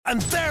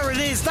And there it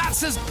is.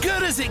 That's as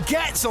good as it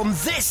gets on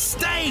this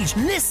stage.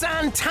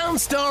 Nissan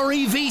Townstar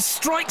EV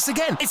strikes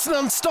again. It's an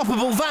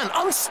unstoppable van.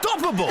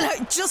 Unstoppable.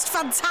 Look, just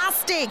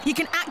fantastic. You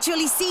can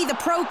actually see the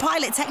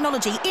ProPilot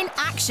technology in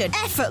action.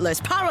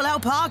 Effortless parallel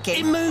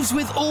parking. It moves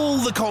with all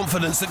the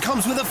confidence that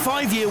comes with a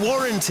 5-year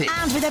warranty.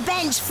 And with a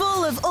bench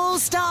full of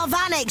all-star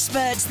van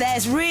experts,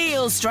 there's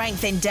real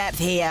strength in depth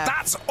here.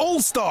 That's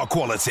all-star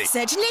quality.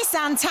 Search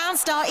Nissan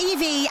Townstar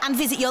EV and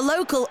visit your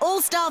local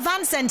all-star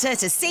van centre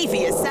to see for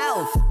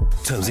yourself.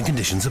 Terms and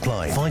conditions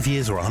apply. 5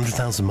 years or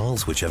 100,000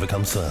 miles, whichever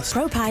comes first.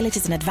 ProPilot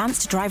is an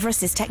advanced driver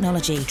assist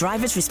technology.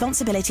 Driver's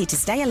responsibility to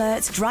stay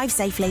alert, drive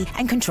safely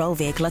and control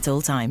vehicle at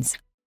all times.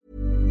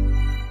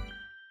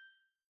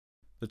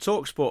 The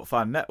TalkSport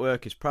Fan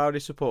Network is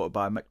proudly supported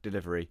by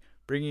McDelivery,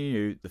 bringing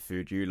you the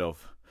food you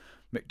love.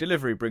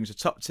 McDelivery brings a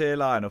top-tier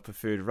lineup of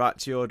food right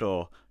to your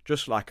door,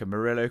 just like a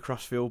Murillo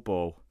Crossfield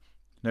ball.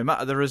 No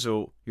matter the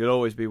result, you'll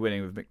always be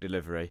winning with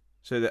McDelivery.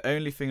 So the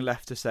only thing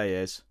left to say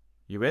is,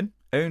 you win?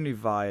 Only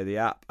via the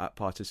app at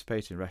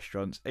participating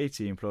restaurants.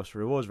 18 plus,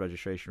 rewards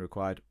registration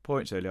required.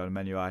 Points only on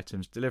menu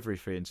items. Delivery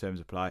fee and terms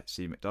apply.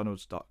 See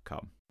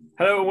mcdonalds.com.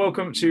 Hello and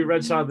welcome to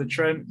Red Side of the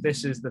Trent.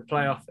 This is the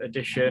playoff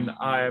edition.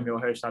 I am your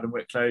host, Adam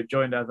Wicklow,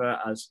 joined ever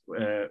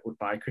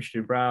by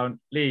Christian Brown,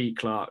 Lee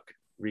Clark,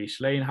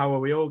 Reese Lane. How are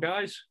we all,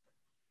 guys?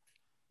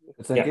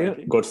 Thank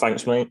you. Good,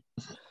 thanks, mate.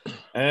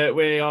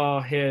 We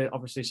are here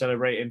obviously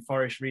celebrating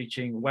Forest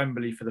reaching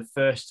Wembley for the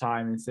first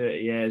time in 30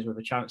 years with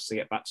a chance to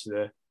get back to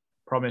the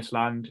promised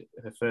land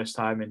for the first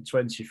time in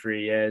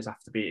 23 years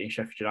after beating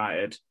Sheffield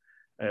United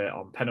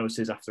on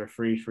penalties after a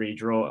 3-3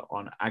 draw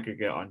on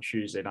aggregate on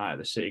Tuesday night at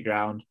the City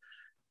Ground.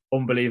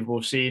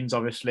 Unbelievable scenes,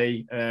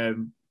 obviously.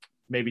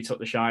 Maybe took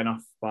the shine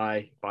off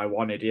by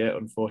one idiot,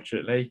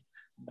 unfortunately.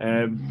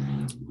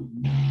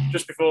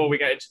 Just before we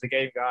get into the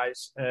game,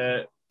 guys,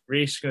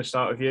 Reece, going to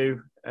start with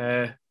you.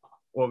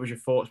 What was your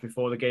thoughts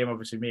before the game?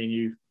 Obviously, me and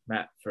you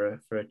met for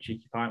a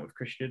cheeky pint with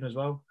Christian as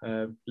well.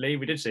 Lee,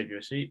 we did save you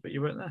a seat, but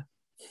you weren't there.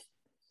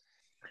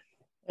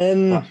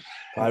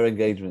 Fire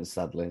engagement,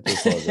 sadly. I do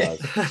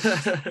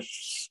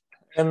apologise.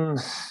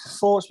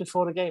 Thoughts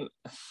before the game.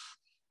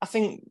 I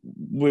think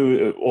we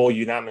were all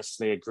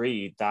unanimously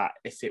agreed that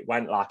if it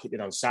went like it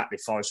did on Saturday,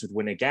 Forest would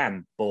win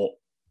again. But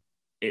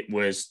it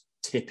was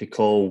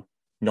typical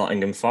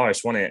Nottingham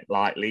Forest, wasn't it?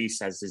 Like Lee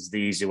says, there's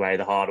the easy way,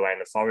 the hard way,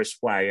 and the Forest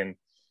way. And,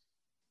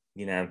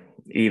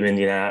 even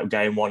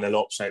going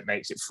 1-0 up, so it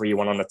makes it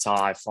 3-1 on the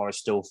tie. Forest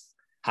still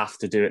have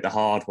to do it the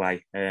hard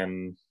way,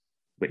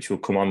 which we'll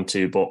come on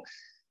to. But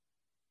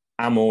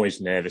I'm always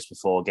nervous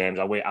before games.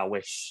 I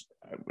wish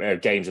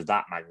games of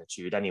that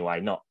magnitude anyway,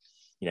 not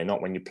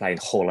when you're playing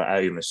Hull at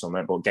home or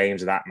something, but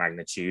games of that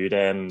magnitude.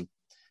 I'm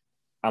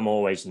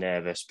always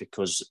nervous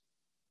because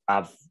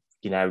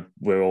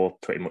we're all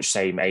pretty much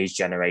same age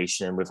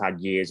generation and we've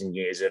had years and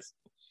years of,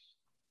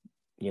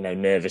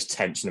 nervous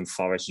tension, and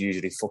Forest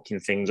usually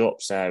fucking things up.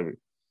 So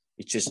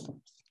it's just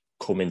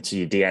coming to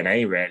your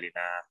DNA really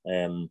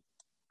now.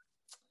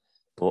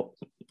 But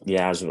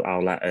yeah,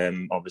 I'll let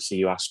obviously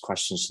you ask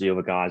questions to the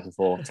other guys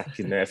before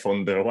taking their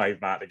thunder away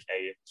about the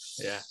game.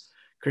 Yeah,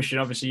 Christian,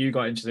 obviously you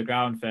got into the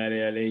ground fairly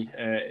early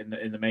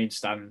in the main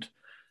stand,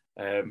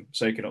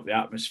 soaking up the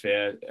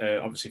atmosphere.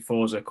 Obviously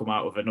Forza come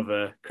out with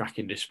another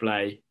cracking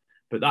display,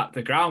 but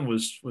the ground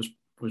was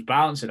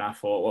bouncing. I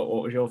thought.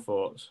 What was your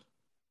thoughts?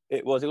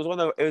 It was one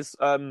of those.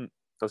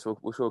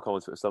 We'll sure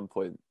comment to it at some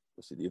point.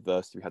 Obviously, the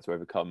adversity we had to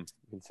overcome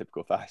in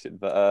typical fashion,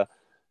 but.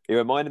 It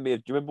reminded me of,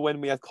 do you remember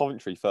when we had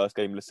Coventry first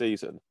game of the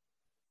season?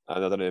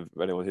 And I don't know if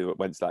anyone who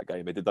went to that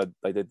game, they did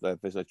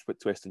the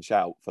twist and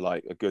shout for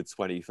like a good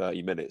 20,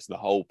 30 minutes, and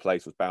the whole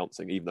place was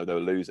bouncing, even though they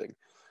were losing.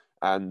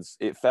 And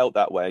it felt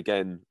that way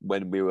again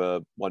when we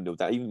were 1-0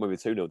 down, even when we were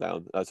 2-0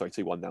 down,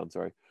 2-1 down,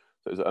 sorry.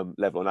 So it was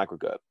level on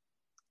aggregate.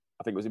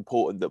 I think it was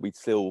important that we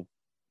still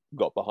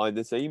got behind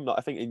the team. Like,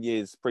 I think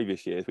in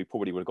previous years, we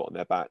probably would have gotten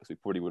their backs. We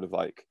probably would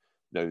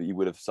have you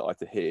would have started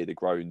to hear the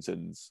groans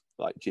and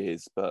like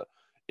jeers, but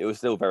it was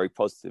still very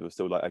positive. It was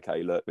still like,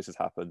 okay, look, this has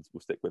happened.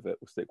 We'll stick with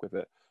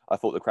it. I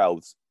thought the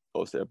crowds,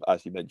 obviously,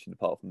 as you mentioned,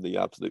 apart from the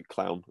absolute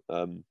clown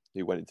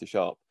who went into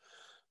Sharp,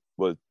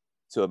 were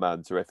to a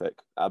man terrific,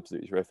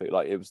 absolutely terrific.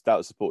 Like that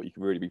was support you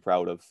can really be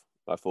proud of.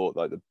 I thought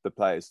like the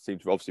players seemed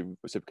to obviously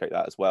reciprocate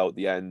that as well at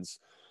the ends.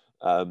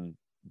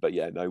 But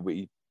yeah, no,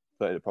 we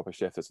put in a proper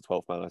shift as a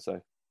 12th man, I say.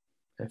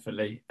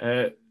 Definitely.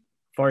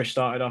 Forest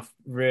started off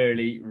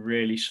really,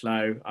 really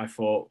slow. I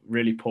thought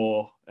really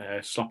poor,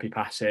 sloppy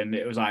passing.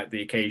 It was like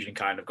the occasion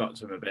kind of got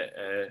to him a bit,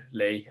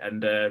 Lee.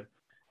 And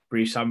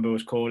Brice Samba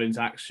was called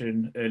into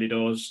action early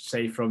doors,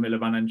 save from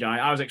Iliman Ndiaye.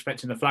 I was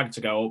expecting the flag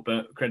to go up,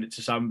 but credit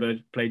to Samba,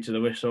 played to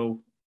the whistle.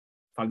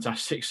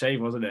 Fantastic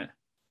save, wasn't it?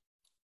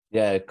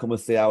 Yeah,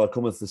 cometh the hour,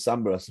 cometh the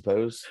Samba, I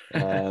suppose.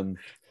 I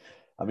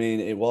mean,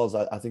 it was.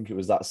 I think it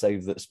was that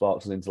save that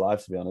sparked us into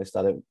life, to be honest.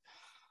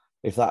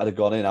 If that had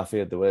gone in, I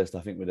feared the worst. I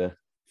think we'd have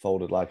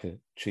folded like a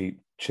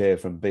cheap chair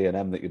from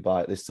B&M that you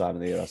buy at this time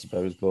of the year, I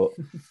suppose. But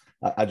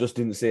I just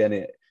didn't see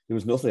any. There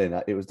was nothing in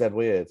that. It was dead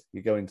weird.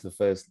 You go into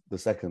the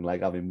second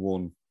leg having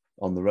won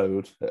on the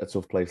road at a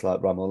tough place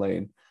like Bramall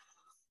Lane,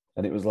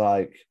 And it was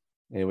like,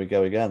 here we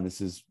go again.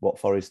 This is what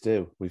Forest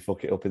do. We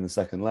fuck it up in the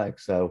second leg.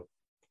 So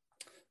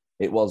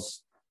it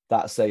was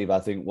that save, I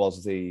think,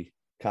 was the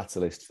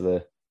catalyst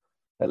for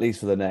at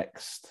least for the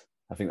next,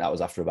 I think that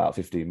was after about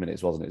 15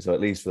 minutes, wasn't it? So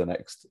at least for the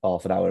next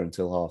half an hour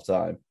until half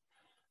time.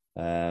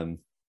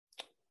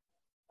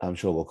 I'm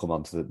sure we'll come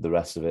on to the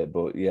rest of it.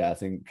 But yeah, I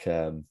think,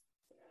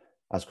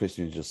 as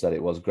Christian just said,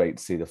 it was great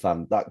to see the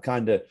fan. That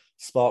kind of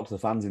sparked the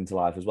fans into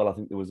life as well. I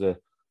think there was a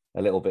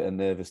little bit of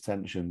nervous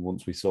tension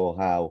once we saw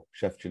how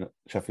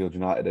Sheffield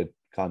United had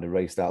kind of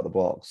raced out the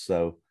blocks.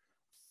 So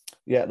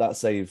yeah, that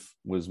save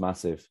was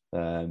massive.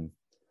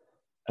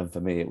 And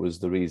for me, it was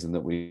the reason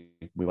that we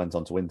went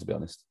on to win, to be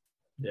honest.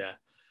 Yeah.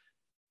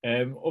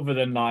 Other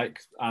than like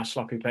our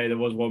sloppy play, there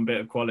was one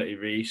bit of quality,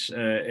 Reece.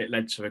 It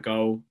led to a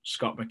goal.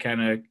 Scott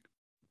McKenna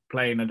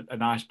playing a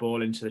nice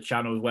ball into the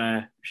channels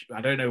where,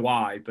 I don't know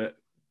why, but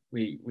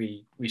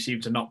we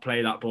seem to not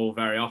play that ball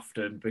very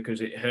often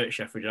because it hurt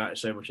Sheffield United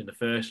so much in the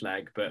first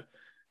leg. But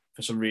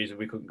for some reason,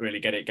 we couldn't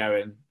really get it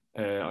going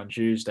on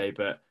Tuesday.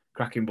 But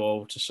cracking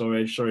ball to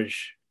Surridge.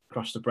 Surridge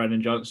crossed to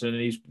Brennan Johnson,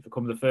 and he's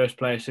become the first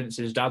player since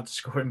his dad to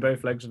score in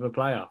both legs of the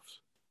playoffs.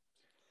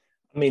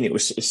 I mean, it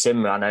was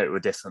similar. I know it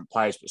were different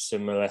players, but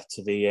similar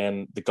to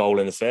the goal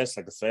in the first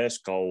leg. The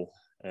first goal,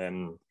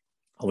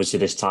 obviously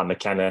this time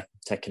McKenna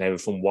taking over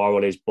from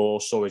Worrell, his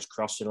ball, Surridge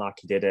crossing like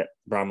he did at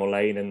Bramall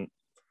Lane, and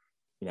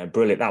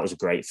brilliant. That was a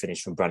great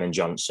finish from Brennan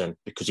Johnson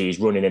because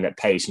he's running in at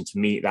pace, and to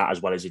meet that as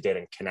well as he did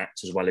and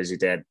connect as well as he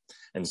did,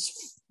 and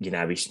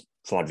he's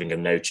Foderingham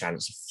no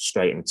chance,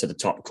 straight into the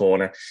top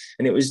corner.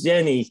 And it was the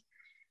only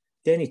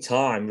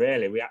time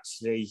really we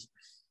actually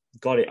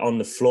got it on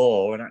the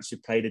floor and actually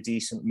played a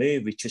decent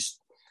move. We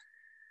just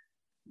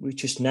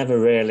never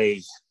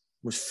really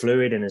was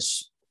fluid in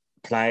his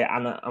play.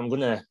 And I'm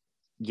gonna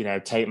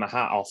take my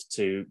hat off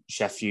to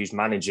Sheffield's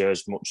manager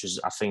as much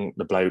as I think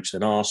the bloke's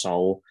an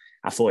arsehole.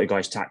 I thought he got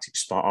his tactics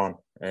spot on.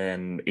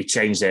 He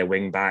changed their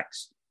wing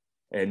backs.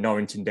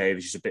 Norrington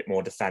Davies is a bit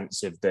more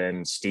defensive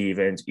than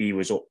Stevens. He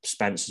was up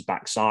Spencer's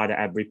backside at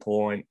every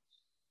point.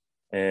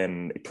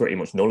 He pretty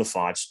much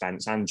nullified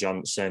Spence and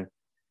Johnson.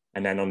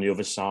 And then on the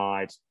other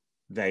side,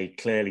 they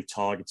clearly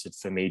targeted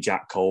for me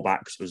Jack Colback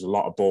because there was a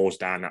lot of balls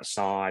down that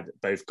side.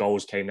 Both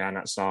goals came down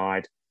that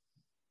side.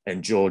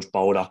 And George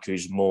Baldock,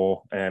 who's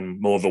more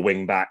of a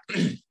wing back,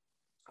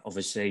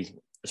 obviously,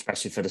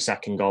 especially for the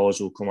second goal, as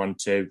we'll come on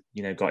to,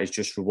 got his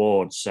just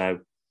reward. So,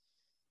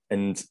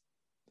 and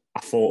I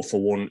thought for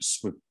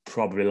once we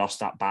probably lost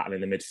that battle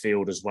in the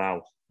midfield as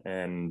well.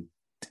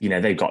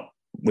 They've got,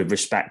 with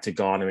respect to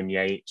Garner and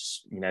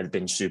Yates, they've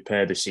been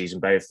superb this season,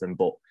 both of them,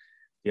 but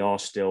they are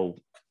still,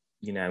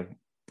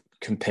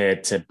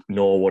 compared to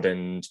Norwood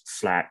and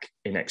Fleck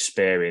in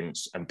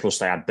experience, and plus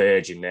they had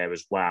Burge in there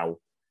as well.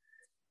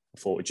 I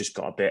thought we just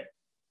got a bit,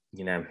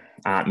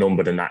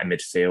 outnumbered in that in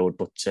midfield,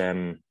 but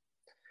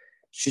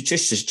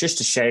it's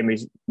just a shame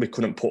we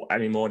couldn't put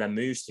any more of their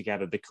moves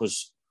together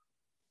because,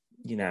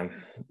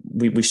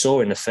 we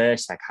saw in the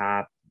first leg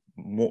how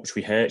much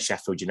we hurt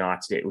Sheffield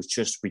United. It was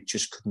just, we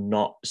just could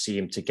not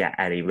seem to get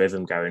any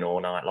rhythm going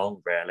all night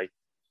long, really.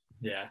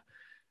 Yeah.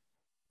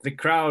 The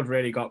crowd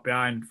really got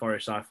behind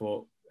Forest, I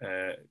thought,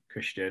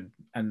 Christian,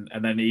 and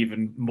then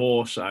even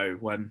more so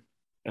when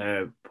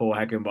Paul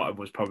Heckingbottom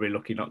was probably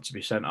lucky not to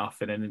be sent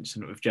off in an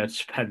incident with Jed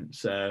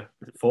Spence.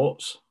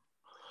 Thoughts?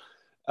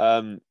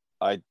 I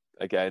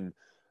feel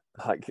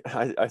like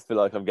I feel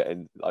like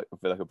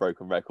a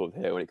broken record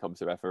here when it comes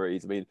to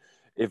referees. I mean,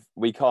 if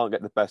we can't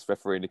get the best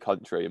referee in the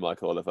country,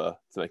 Michael Oliver,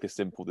 to make a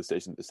simple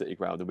decision at the City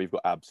Ground, then we've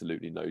got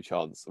absolutely no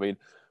chance. I mean,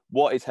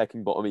 what is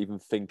Heckingbottom even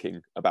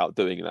thinking about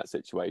doing in that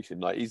situation?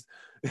 Like, he's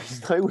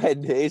nowhere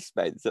near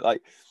Spence.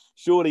 Like,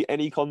 surely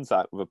any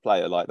contact with a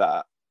player like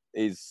that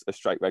is a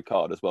straight red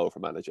card as well for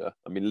a manager.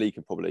 I mean, Lee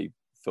can probably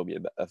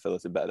fill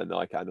us in better than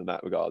I can in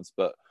that regards,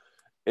 but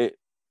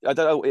I don't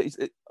know.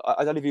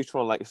 I don't know if he was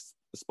trying to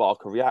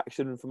spark a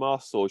reaction from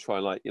us or try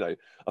and I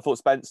thought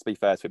Spence, to be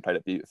fair to him, played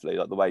it beautifully.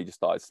 Like the way he just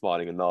started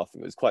smiling and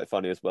laughing. It was quite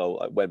funny as well.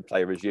 Like when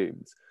play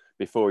resumed,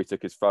 before he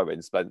took his throw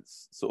in,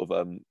 Spence sort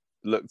of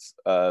looked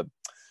at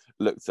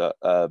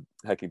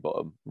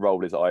Heckingbottom,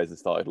 rolled his eyes and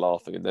started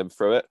laughing and then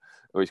threw it.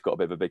 Or he's got a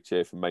bit of a big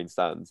cheer from main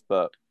stands.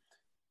 But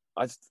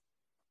I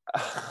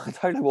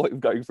don't know what was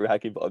going through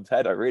Heckingbottom's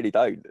head. I really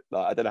don't.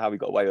 I don't know how he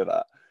got away with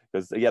that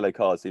because a yellow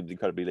card seems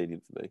incredibly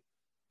lenient for me.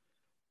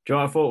 Do you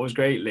know what I thought was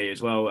great, Lee,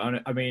 as well?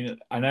 I mean,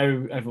 I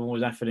know everyone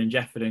was effing and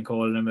jeffing and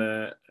calling him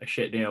a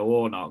shit Neil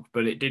Warnock,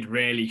 but it did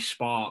really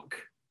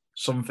spark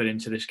something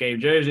into this game.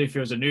 Jersey, if he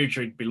was a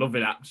neutral, you'd be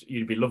loving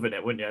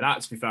it, wouldn't you? And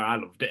that, to be fair, I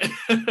loved it.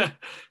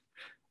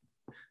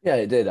 Yeah,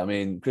 it did. I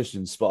mean,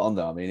 Christian's spot on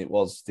there. I mean, it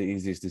was the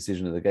easiest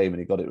decision of the game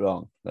and he got it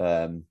wrong.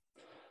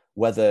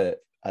 Whether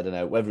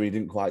he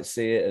didn't quite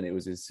see it and it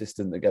was his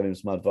assistant that gave him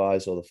some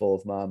advice or the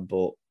fourth man,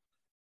 but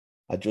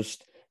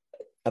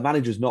a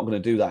manager's not going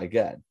to do that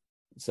again.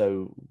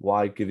 So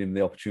why give him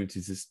the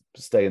opportunity to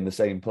stay in the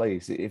same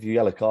place? If you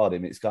yellow card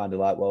him, it's kind of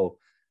like, well,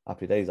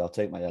 happy days, I'll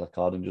take my yellow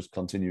card and just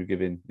continue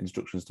giving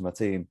instructions to my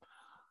team.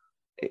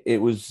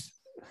 It was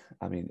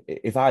I mean,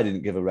 if I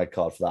didn't give a red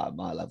card for that at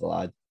my level,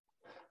 I'd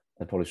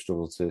probably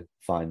struggle to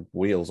find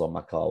wheels on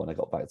my car when I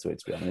got back to it,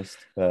 to be honest.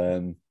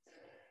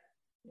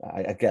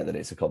 I get that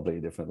it's a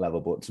completely different level,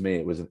 but to me,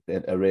 it was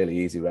a really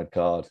easy red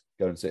card.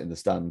 Go and sit in the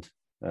stand.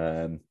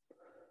 It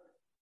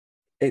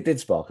did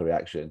spark a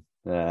reaction.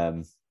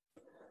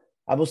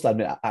 I must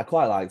admit, I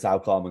quite liked how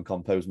calm and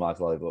composed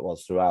Michael Oliver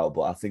was throughout,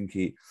 but I think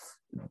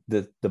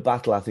the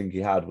battle I think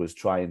he had was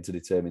trying to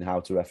determine how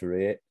to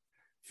referee it.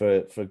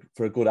 For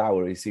a good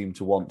hour, he seemed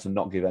to want to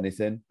not give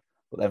anything,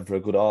 but then for a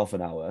good half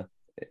an hour,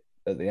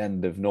 at the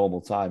end of normal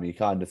time, he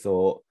kind of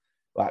thought,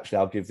 well, actually,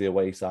 I'll give the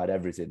away side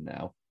everything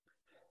now,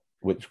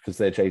 because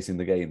they're chasing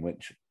the game,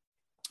 which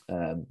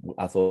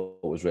I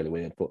thought was really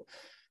weird. But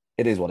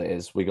it is what it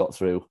is. We got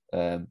through.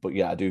 But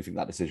yeah, I do think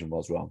that decision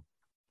was wrong.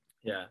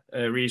 Yeah.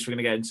 Reece, we're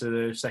going to get into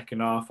the second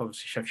half.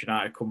 Obviously, Sheffield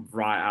United come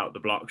right out the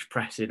blocks,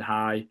 pressing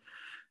high,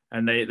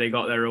 and they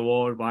got their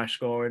reward by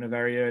scoring a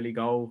very early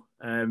goal.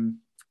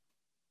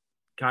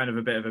 Kind of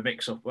a bit of a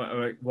mix-up.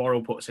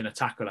 Worrell puts in a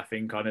tackle, I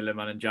think, on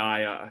Iliman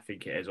Ndiaye, I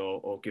think it is,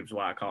 or Gibbs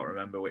White, I can't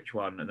remember which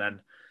one. And then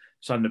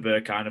Sander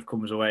Berg kind of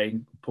comes away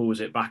and pulls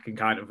it back, and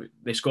kind of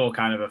they score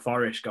kind of a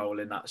Forest goal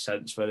in that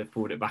sense, where they've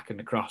pulled it back in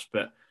the cross.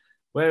 But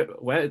where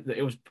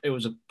it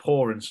was a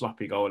poor and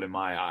sloppy goal in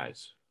my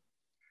eyes.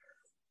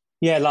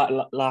 Yeah,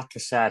 like I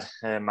said,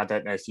 I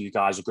don't know if you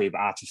guys agree,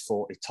 but I just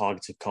thought he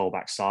targeted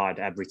Colback's side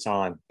every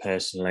time,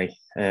 personally,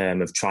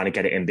 of trying to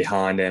get it in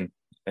behind him.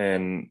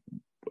 And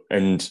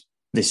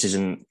this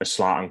isn't a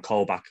slight on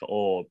Colback at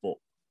all, but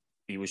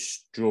he was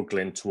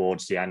struggling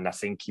towards the end. I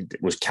think he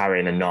was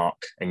carrying a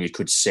knock, and you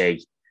could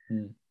see.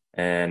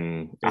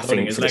 I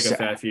think his leg a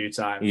fair few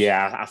times.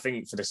 Yeah, I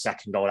think for the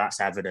second goal, that's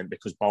evident,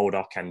 because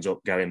Baldock ends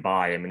up going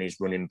by him and he's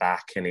running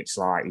back, and it's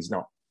like he's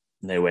not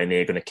nowhere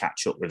near going to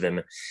catch up with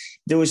him.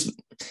 There was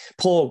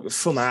poor,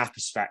 from our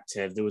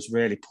perspective, there was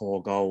really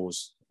poor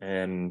goals.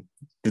 They're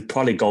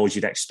probably goals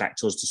you'd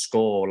expect us to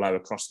score low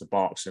across the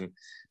box, and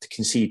to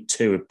concede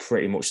two are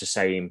pretty much the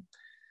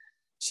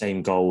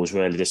same goal was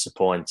really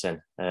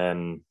disappointing.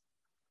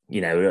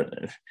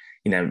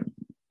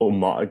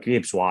 Unmarked.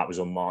 Gibbs White was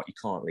unmarked. You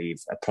can't leave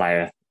a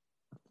player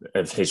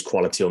of his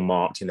quality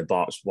unmarked in the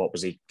box. What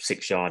was he,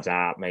 6 yards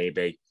out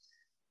maybe?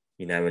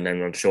 And then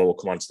I'm sure we'll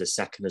come on to the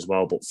second as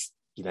well. But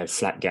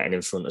Fleck getting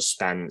in front of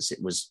Spence,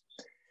 it was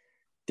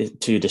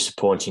two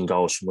disappointing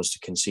goals from us to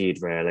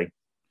concede, really.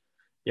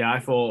 Yeah, I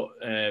thought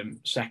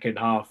second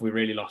half we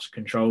really lost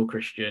control,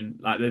 Christian.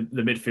 Like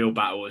the midfield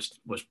battle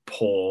was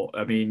poor.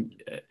 I mean,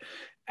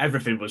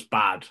 everything was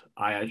bad.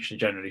 I actually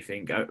generally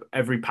think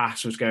every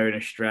pass was going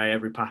astray.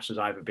 Every pass was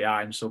either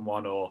behind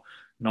someone or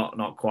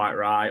not quite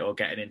right, or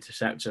getting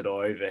intercepted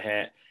or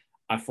overhit.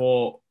 I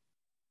thought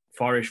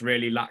Forest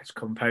really lacked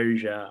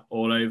composure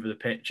all over the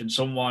pitch, and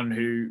someone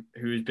who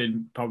has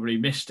been probably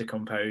Mr.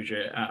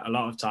 Composure a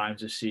lot of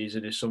times this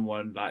season is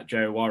someone like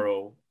Joe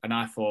Worrell. And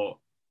I thought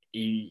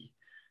he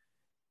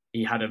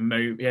had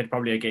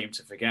probably a game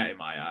to forget in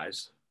my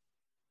eyes.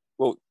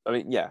 Well, I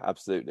mean, yeah,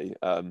 absolutely.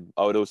 I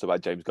would also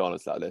add James Garner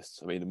to that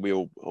list. I mean, we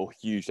all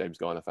huge James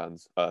Garner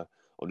fans on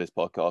this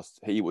podcast.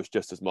 He was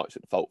just as much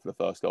at fault for the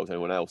first goal as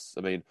anyone else.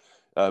 I mean,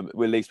 at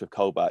least with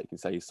Colback, you can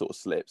say he sort of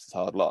slips. It's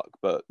hard luck.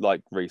 But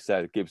like Reece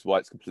said, Gibbs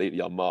White's completely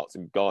unmarked,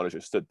 and Garner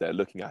just stood there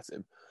looking at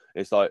him.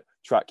 It's like,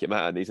 track your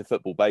man. These are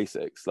football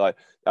basics. Like,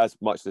 as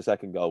much the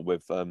second goal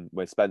with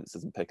where Spence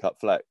doesn't pick up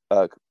Fleck.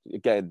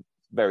 Again,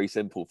 very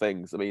simple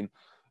things. I mean,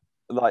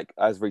 like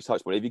as Reece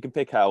touched on, if you can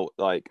pick out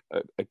like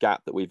a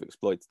gap that we've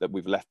exploited, that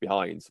we've left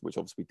behind, which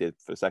obviously we did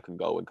for the second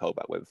goal when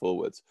Colback went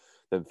forwards,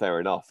 then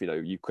fair enough.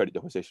 You credit the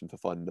opposition for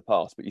finding the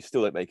pass, but you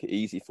still don't make it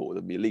easy for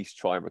them. You at least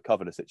try and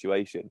recover the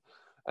situation.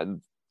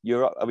 And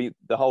the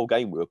whole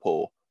game we were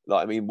poor.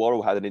 Like, I mean,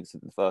 Worrell had an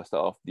incident in the first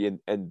half. The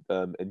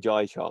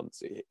Ndiaye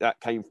chance, that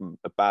came from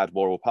a bad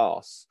Worrell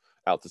pass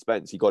out to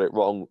Spence. He got it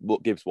wrong.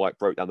 Gibbs White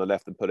broke down the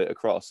left and put it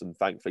across, and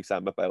thankfully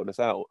Samba bailed us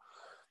out.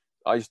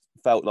 I just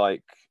felt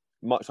like,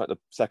 much like the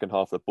second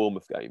half of the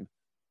Bournemouth game,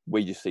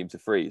 we just seemed to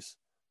freeze.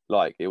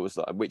 Like, it was,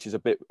 which is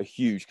a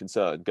huge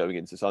concern going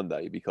into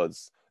Sunday,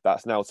 because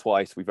that's now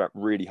twice we've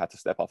really had to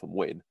step up and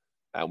win,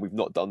 and we've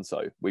not done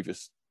so. We've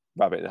just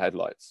rabbit in the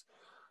headlights.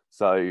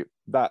 So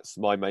that's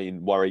my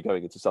main worry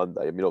going into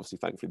Sunday. I mean, obviously,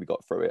 thankfully we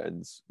got through it,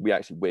 and we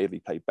actually weirdly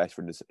played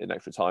better in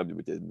extra time than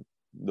we did in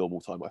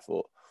normal time, I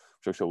thought,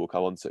 which I'm sure we'll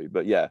come on to.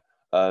 But yeah,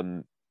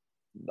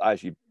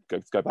 as you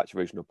go back to your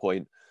original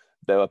point,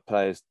 there were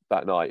players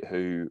that night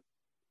who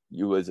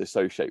you would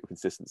associate with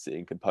consistency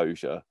and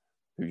composure,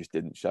 who just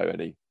didn't show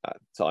any at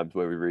times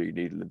where we really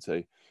needed them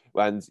to.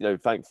 And,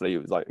 thankfully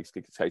it was like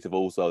a case of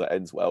also that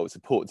ends well. It's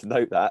important to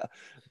note that.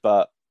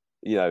 But,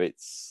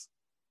 it's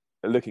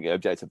looking at it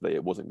objectively,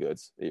 it wasn't good.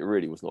 It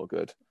really was not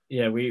good.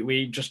 Yeah,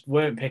 we just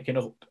weren't picking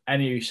up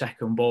any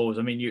second balls.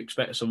 I mean, you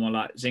expect someone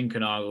like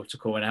Zinkernagel to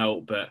come and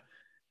help, but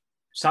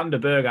Sander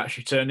Berg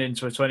actually turned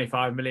into a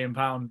 £25 million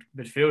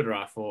midfielder,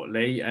 I thought,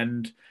 Lee.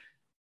 And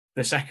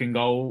the second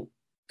goal,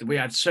 we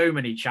had so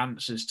many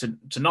chances to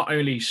not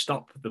only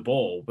stop the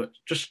ball, but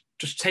just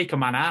just take a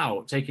man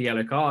out, take a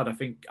yellow card. I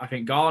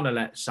think Garner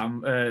let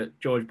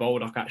George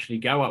Baldock actually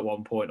go at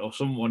one point, or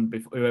someone,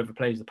 whoever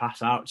plays the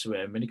pass out to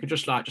him, and he could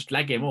just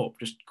leg him up,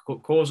 just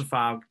cause a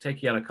foul, take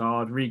a yellow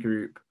card,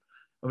 regroup.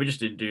 And we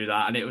just didn't do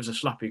that, and it was a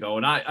sloppy goal.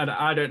 And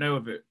I don't know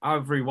if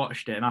I've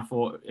rewatched it, and I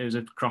thought it was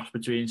a cross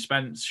between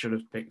Spence should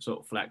have picked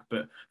up Fleck,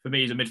 but for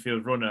me, he's a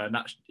midfield runner, and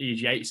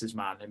he's Yates'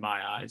 man in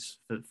my eyes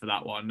for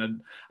that one.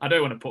 And I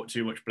don't want to put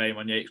too much blame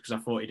on Yates because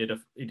I thought he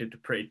did a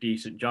pretty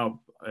decent job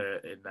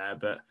in there,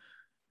 but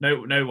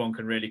no one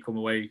can really come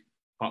away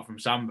apart from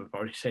Samba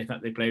probably saying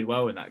that they played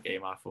well in that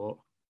game. I thought.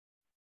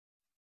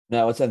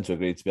 No, I tend to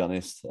agree. To be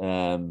honest,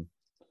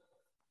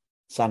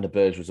 Sander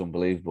Berge was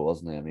unbelievable,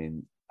 wasn't he? I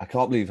mean, I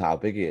can't believe how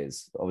big he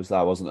is. Obviously,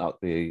 I wasn't at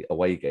the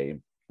away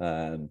game.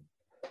 For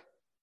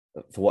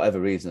whatever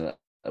reason,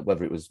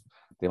 whether it was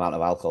the amount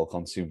of alcohol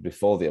consumed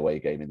before the away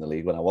game in the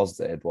league when I was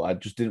there, but I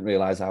just didn't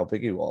realise how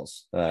big he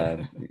was.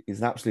 He's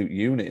an absolute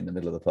unit in the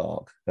middle of the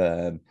park.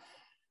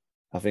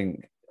 I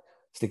think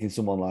sticking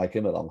someone like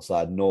him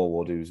alongside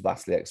Norwood, who's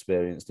vastly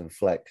experienced, and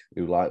Fleck,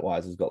 who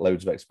likewise has got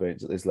loads of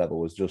experience at this level,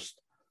 was just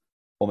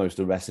almost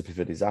a recipe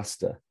for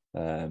disaster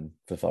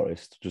for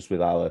Forest, just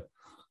with our...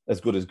 As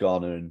good as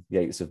Garner and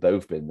Yates have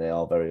both been, they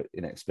are very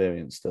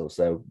inexperienced still.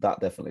 So that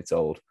definitely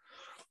told.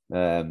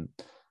 I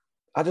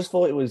just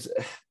thought it was,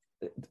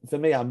 for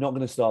me, I'm not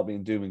going to start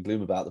being doom and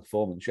gloom about the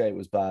performance. Yeah, it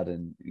was bad.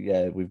 And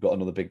yeah, we've got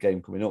another big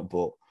game coming up.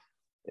 But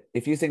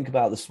if you think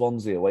about the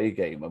Swansea away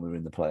game when we were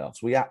in the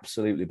playoffs, we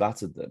absolutely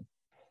battered them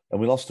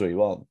and we lost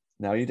 3-1.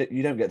 Now, you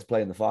don't get to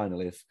play in the final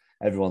if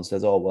everyone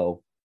says, oh,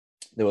 well,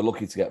 they were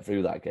lucky to get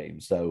through that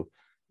game. So,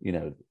 you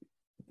know,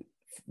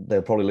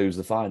 they'll probably lose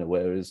the final,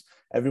 whereas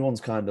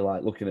everyone's kind of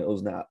like looking at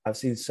us now. I've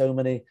seen so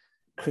many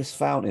Chris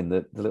Fountain,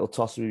 the little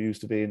tosser who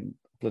used to be in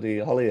bloody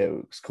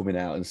Hollyoaks, coming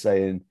out and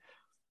saying,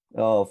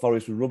 oh,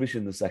 Forest were rubbish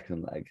in the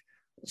second leg.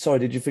 Sorry,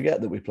 did you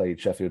forget that we played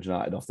Sheffield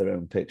United off their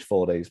own pitch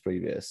 4 days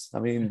previous? I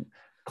mean,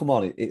 come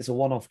on, it's a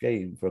one-off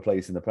game for a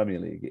place in the Premier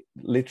League.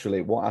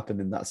 Literally, what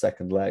happened in that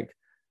second leg,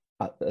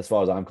 as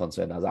far as I'm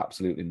concerned, has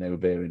absolutely no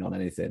bearing on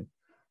anything.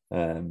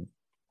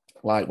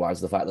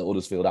 Likewise, the fact that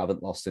Huddersfield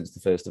haven't lost since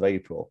the 1st of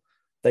April,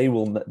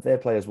 their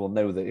players will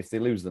know that if they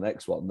lose the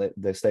next one,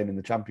 they're staying in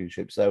the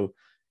Championship. So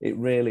it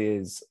really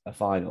is a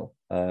final.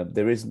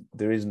 There is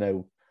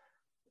no,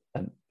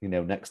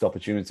 next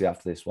opportunity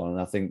after this one,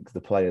 and I think the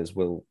players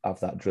will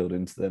have that drilled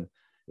into them.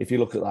 If you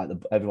look at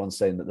everyone's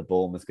saying that the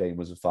Bournemouth game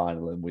was a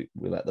final and we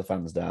let the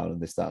fans down and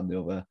this, that, and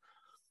the other.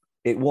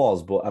 It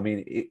was, but I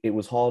mean, it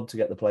was hard to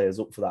get the players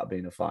up for that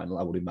being a final,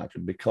 I would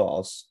imagine,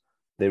 because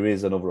there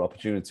is another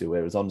opportunity.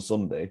 Whereas on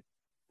Sunday,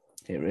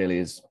 it really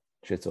is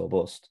shit or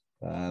bust.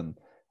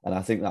 And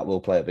I think that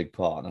will play a big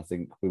part. And I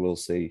think we will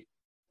see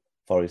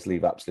Forest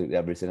leave absolutely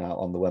everything out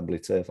on the Wembley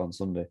turf on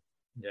Sunday.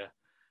 Yeah.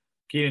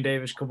 Keenan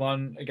Davis come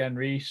on again,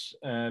 Reece.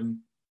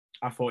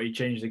 I thought he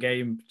changed the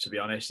game, to be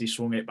honest. He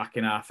swung it back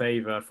in our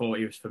favour. I thought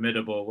he was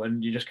formidable.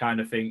 And you just kind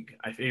of think,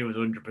 if he was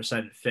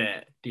 100%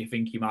 fit, do you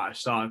think he might have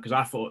started? Because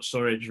I thought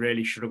Surridge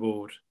really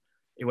struggled.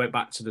 He went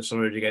back to the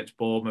Surridge against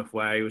Bournemouth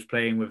where he was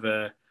playing with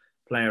a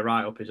player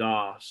right up his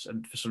arse,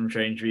 and for some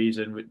strange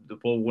reason the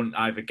ball wouldn't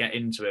either get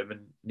into him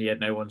and he had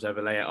no one to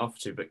ever lay it off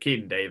to. But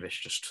Keenan Davis,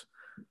 just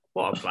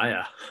what a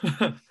player.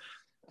 I'm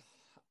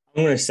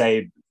going to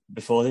say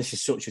before, this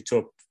is such a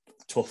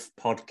tough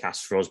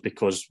podcast for us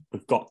because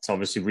we've got to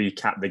obviously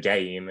recap the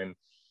game, and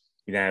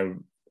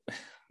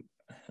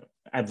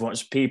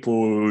everyone's people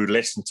who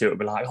listen to it will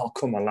be like, oh,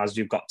 come on lads,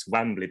 you've got to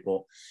Wembley.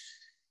 But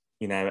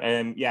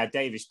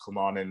Davis come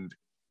on, and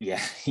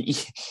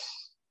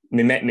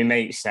my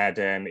mate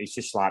said he's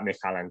just like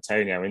Michail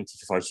Antonio, isn't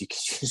he? You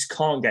just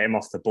can't get him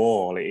off the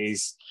ball. He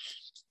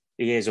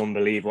is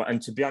unbelievable.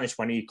 And to be honest,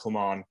 when he come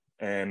on,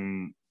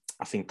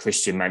 I think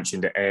Christian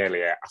mentioned it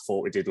earlier, I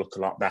thought we did look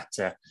a lot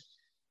better.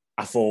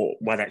 I thought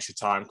when extra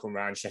time come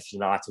round,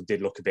 Sheffield United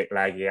did look a bit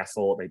leggy. I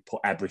thought they put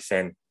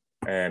everything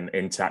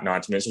into that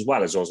 90 minutes, as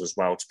well as us as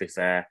well, to be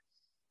fair.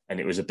 And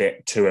it was a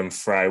bit to and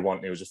fro.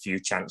 There was a few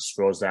chances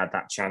for us. They had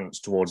that chance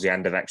towards the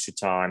end of extra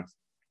time.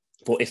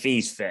 But if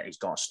he's fit, he's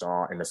got to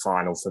start in the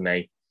final for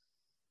me.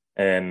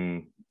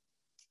 I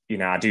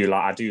do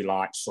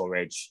like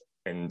Surridge,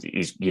 and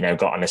he's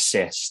got an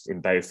assist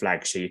in both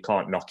legs, so you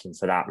can't knock him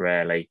for that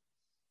really.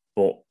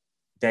 But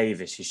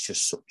Davis is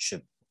just such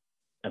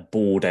a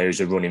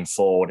bulldozer running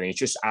forward, and he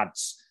just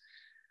adds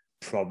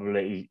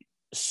probably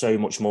so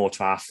much more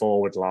to our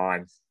forward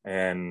line.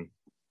 And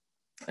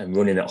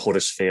running at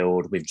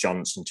Huddersfield with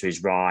Johnson to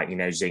his right,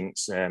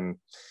 Zink's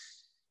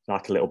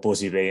like a little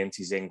buzzy bee, and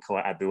he's in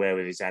quite everywhere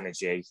with his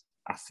energy.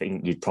 I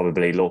think you'd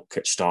probably look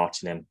at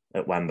starting him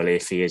at Wembley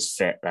if he is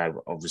fit,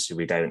 though. Obviously,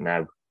 we don't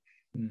know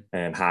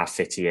how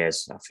fit he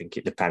is. I think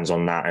it depends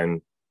on that.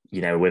 And,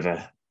 with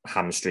a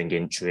hamstring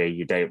injury,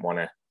 you don't want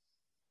to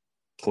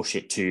push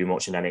it too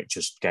much and then it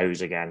just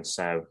goes again.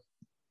 So,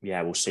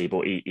 yeah, we'll see.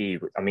 But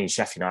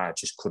Sheffield United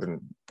just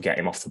couldn't get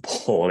him off the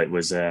ball. It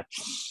was, good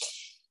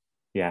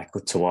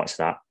to watch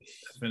that.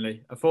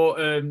 Definitely. I thought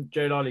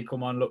Joe Lally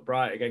come on, looked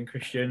bright again,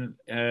 Christian.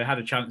 Had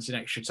a chance in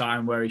extra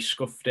time where he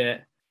scuffed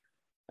it.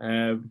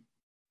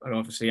 and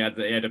obviously he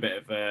had a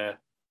bit of a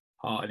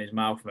heart in his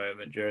mouth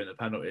moment during the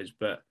penalties.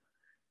 But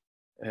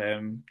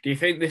do you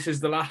think this is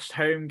the last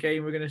home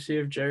game we're going to see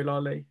of Joe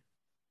Lolly?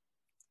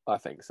 I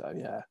think so,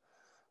 yeah.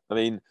 I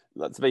mean,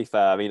 to be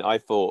fair, I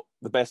thought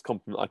the best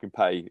compliment I can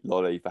pay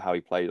Lolly for how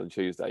he played on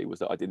Tuesday was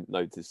that I didn't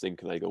notice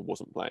Zinchenko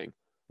wasn't playing.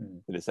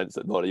 In the sense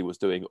that Lolly was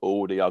doing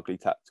all the ugly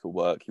tactical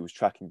work. He was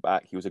tracking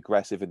back. He was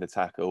aggressive in the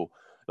tackle.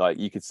 Like,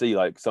 you could see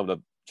like some of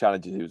the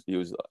challenges he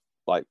was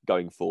like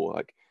going for.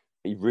 Like,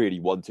 he really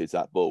wanted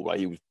that ball. Like,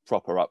 he was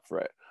proper up for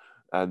it.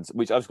 And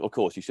which of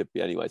course you should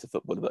be anyway as a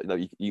footballer. But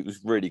it was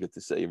really good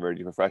to see and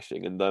really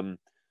refreshing. And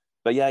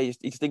but yeah, he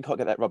just didn't quite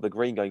get that rubber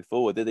green going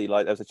forward, did he?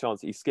 Like, there was a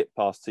chance that he skipped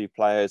past two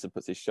players and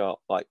puts his shot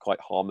like quite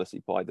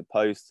harmlessly by the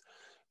post.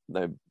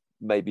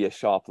 Maybe a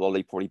sharp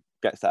Lolly probably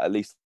gets that at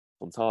least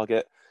on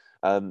target.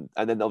 And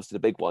then obviously the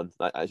big one,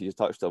 like, as you just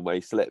touched on, where he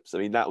slips.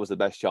 That was the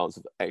best chance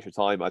of extra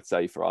time, I'd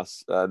say, for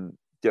us. The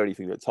only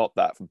thing that topped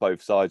that from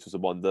both sides was the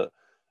one that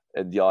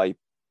NDI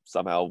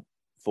somehow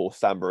forced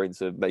Samba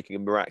into making a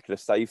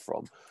miraculous save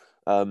from.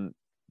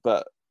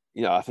 But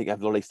I think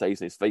if Lolly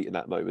stays on his feet in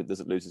that moment,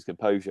 doesn't lose his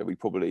composure,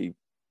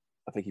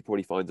 I think he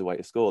probably finds a way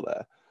to score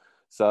there.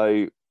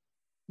 So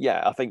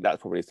yeah, I think that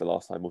probably is the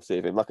last time we'll see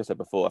of him. Like I said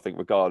before, I think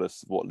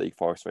regardless of what league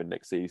Forest are in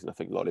next season, I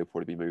think Lolly will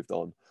probably be moved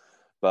on.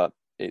 But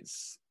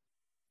it's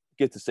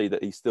good to see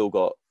that he's still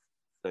got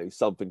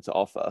something to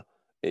offer.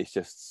 It's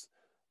just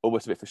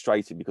almost a bit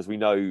frustrating because we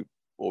know,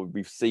 or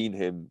we've seen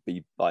him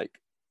be like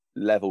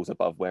levels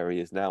above where he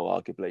is now,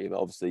 arguably. But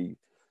obviously,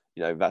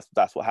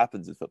 that's what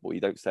happens in football.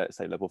 You don't stay at the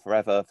same level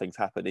forever. Things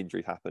happen,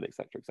 injuries happen,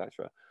 etc.,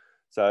 etc.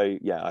 So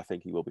yeah, I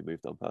think he will be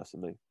moved on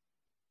personally.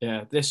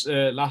 Yeah, this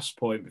last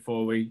point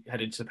before we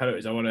head into the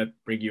penalties, I want to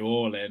bring you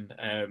all in.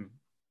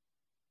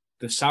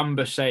 The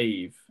Samba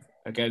save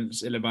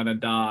against Iliman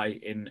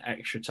Ndiaye in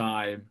extra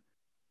time,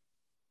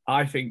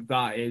 I think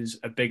that is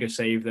a bigger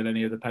save than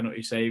any of the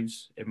penalty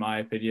saves, in my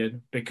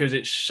opinion, because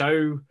it's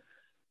a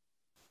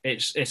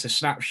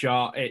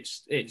snapshot.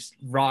 It's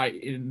right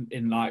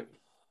in like,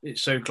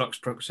 it's so close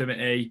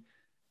proximity.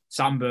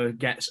 Samba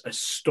gets a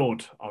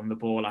stud on the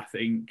ball, I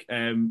think.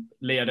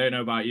 Lee, I don't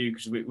know about you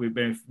because we've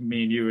been,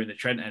 me and you were in the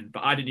Trent end,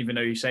 but I didn't even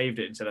know you saved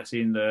it until I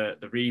seen the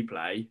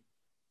replay.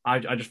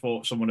 I just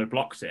thought someone had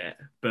blocked it,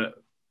 but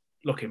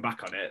looking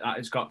back on it, that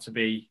has got to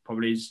be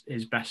probably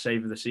his best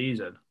save of the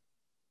season.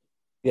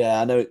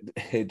 Yeah, I know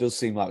it does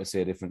seem like we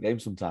see a different game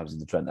sometimes in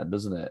the Trent end,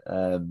 doesn't it?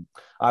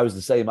 I was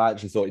the same. I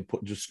actually thought he'd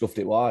just scuffed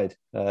it wide.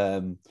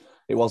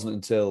 It wasn't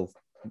until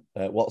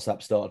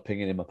WhatsApp started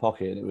pinging in my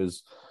pocket, and it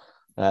was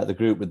the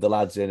group with the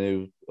lads in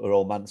who are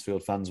all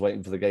Mansfield fans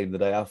waiting for the game the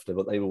day after,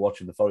 but they were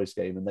watching the Forest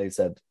game, and they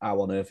said,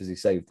 how on earth has he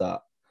saved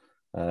that?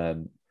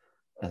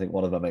 I think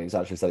one of my mates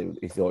actually said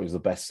he thought it was the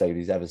best save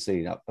he's ever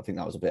seen. I think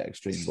that was a bit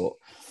extreme, but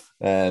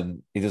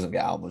he doesn't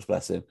get out much,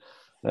 bless him.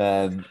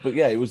 But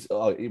yeah, it was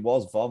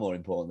far more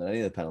important than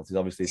any of the penalties.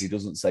 Obviously, if he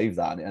doesn't save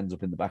that and it ends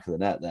up in the back of the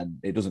net, then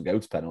it doesn't go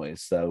to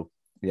penalties. So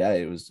yeah,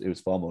 it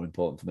was far more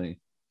important for me.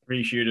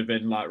 Reece should have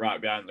been like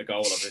right behind the goal,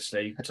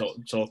 obviously.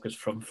 Talkers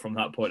from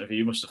that point of view,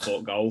 you must have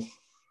thought goal.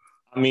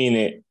 I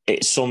mean,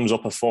 it sums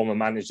up a former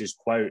manager's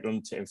quote,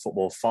 doesn't it, in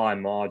football,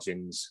 fine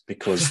margins,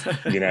 because,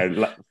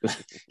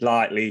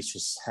 like Lee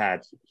just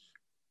said,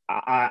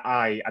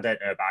 I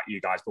don't know about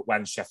you guys, but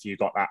when Sheffield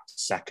got that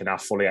second, I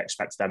fully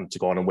expected them to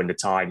go on and win the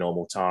tie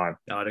normal time.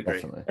 I'd agree.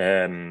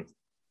 Definitely.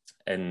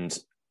 And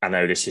I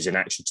know this is an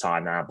extra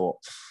time now, but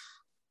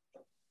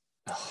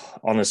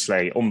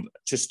honestly,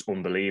 just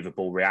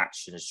unbelievable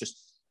reaction. It's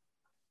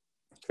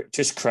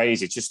just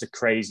crazy. It's just a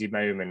crazy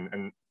moment,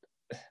 and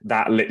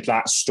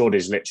that stud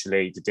is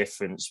literally the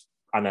difference.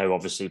 I know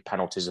obviously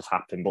penalties have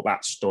happened, but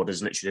that stud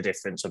is literally the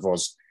difference of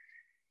us,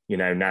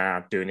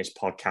 now doing this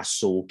podcast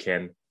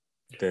sulking,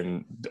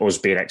 than us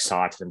being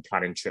excited and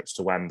planning trips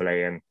to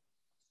Wembley. And,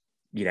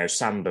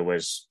 Samba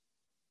was,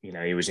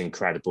 he was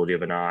incredible the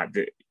other night.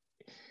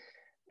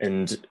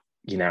 And,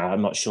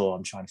 I'm not sure,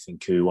 I'm trying to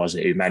think who was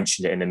it who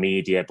mentioned it in the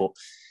media, but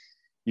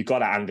you've got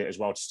to hand it as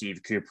well to Steve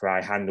Cooper.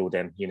 I handled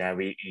him.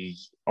 He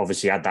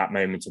obviously had that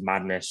moment of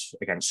madness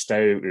against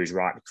Stoke. He was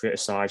right to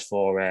criticise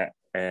for it.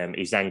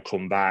 He's then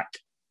come back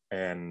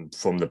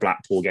from the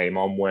Blackpool game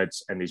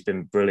onwards, and he's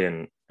been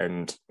brilliant.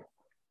 And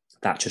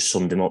that just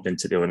summed him up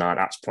into the other night.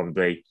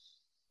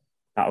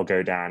 That'll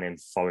go down in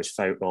Forest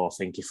folklore, I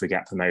think, if we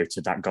get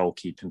promoted, that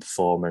goalkeeping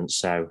performance.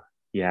 So,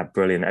 yeah,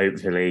 brilliant.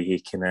 Hopefully he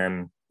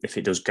can, if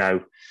it does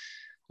go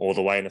all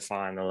the way in the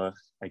final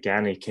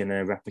again, he can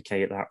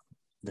replicate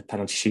the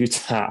penalty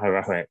shootout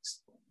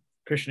heroics.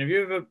 Christian, have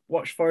you ever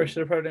watched Forest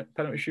in a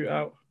penalty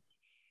shootout?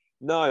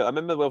 No, I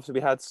remember obviously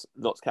we had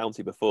Notts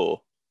County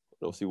before,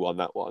 and obviously won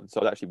that one. So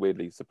I was actually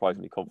weirdly,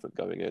 surprisingly confident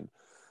going in,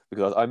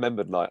 because I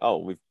remembered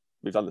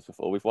we've done this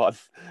before, we've won.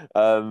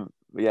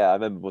 Yeah, I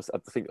remember, I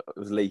think it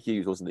was Lee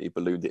Hughes, wasn't it? He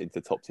ballooned it into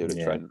the top tier of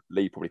Trent.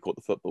 Lee probably caught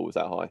the football, was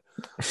that high.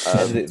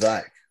 Headed it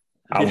back.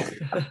 Yeah.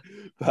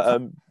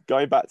 But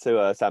going back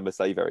to Samba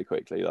save very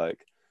quickly,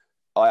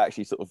 I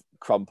actually sort of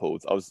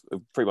crumpled. I was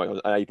pretty much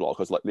on an A block.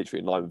 I was like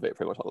literally in line with it,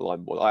 pretty much like the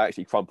line ball. I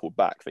actually crumpled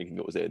back thinking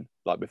it was in.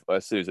 Like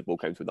as soon as the ball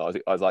came to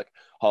me, I was like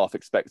half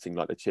expecting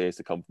like the cheers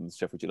to come from the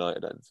Sheffield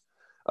United end.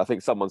 I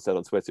think someone said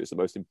on Twitter it's the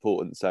most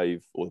important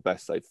save or the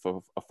best save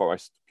for a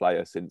Forest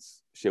player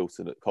since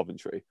Shilton at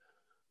Coventry.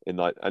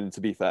 And to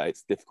be fair,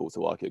 it's difficult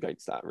to argue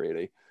against that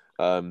really.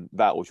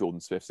 That or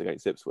Jordan Smith's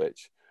against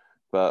Ipswich,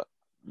 but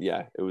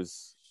yeah, it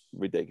was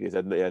ridiculous.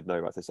 He had no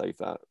right to save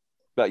that.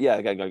 But yeah,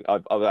 again, I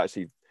was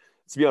actually.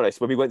 To be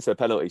honest, when we went to a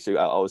penalty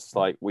shootout, I was just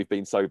like, we've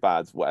been so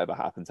bad, whatever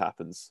happens.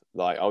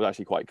 Like, I was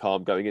actually quite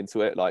calm going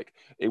into it. Like,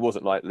 it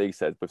wasn't like Lee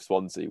said with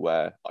Swansea,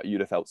 where you'd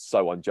have felt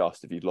so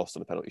unjust if you'd lost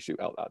on a penalty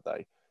shootout that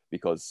day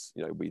because,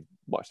 we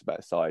much the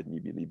better side and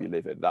you'd be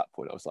livid. At that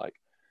point, I was like,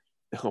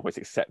 almost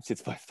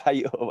accepted my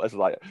fate. I was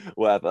like,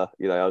 whatever.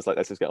 I was like,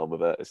 let's just get on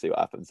with it and see what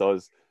happens. So I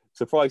was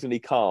surprisingly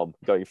calm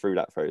going through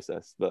that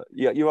process. But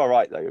yeah, you are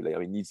right, though, Lee. I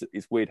mean,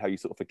 it's weird how you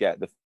sort of forget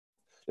the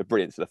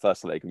brilliance of the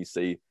first leg when you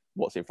see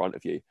what's in front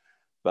of you.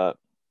 But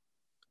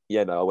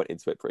yeah, no, I went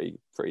into it pretty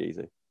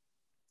easy.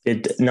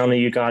 Did none of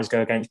you guys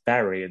go against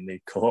Bury in the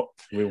cup?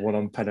 We won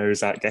on penalties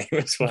that game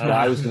as well.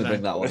 I was going to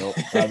bring that one up.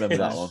 I remember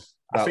that one.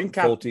 I think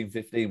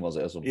 14-15 was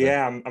it or something?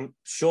 Yeah, I'm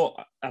sure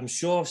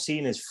I've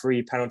seen us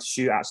 3 penalty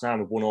shootouts now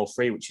and we've won all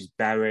 3, which is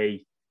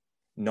Bury,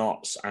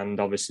 Notts, and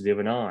obviously the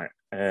other night.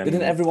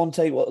 Didn't everyone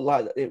take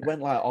it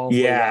went like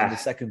halfway around the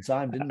second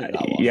time, didn't it?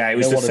 That one? Yeah, it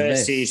was the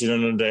first season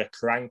under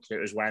Karanka.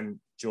 It was when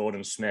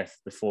Jordan Smith,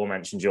 before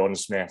mentioned Jordan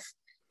Smith,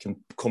 can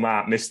come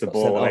out, miss the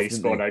ball, and he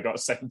scored. I got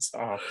sent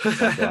off.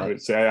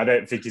 So I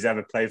don't think he's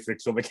ever played for a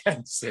club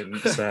again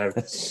since. So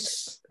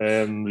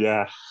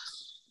yeah.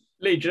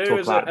 Lee, do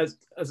you know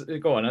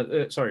go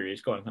on? Sorry, Reece,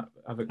 go on.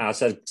 I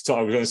was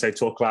going to say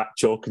talk about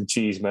chalk and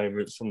cheese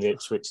moments from the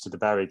Ipswich to the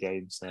Bury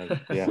game. So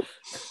yeah.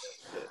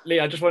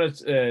 Lee, I just wanted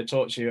to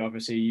talk to you.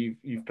 Obviously,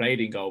 you've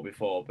played in goal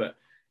before, but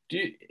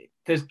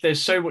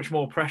there's so much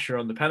more pressure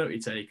on the penalty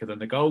taker than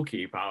the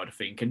goalkeeper, I would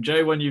think. And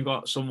Joe, when you've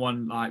got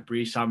someone like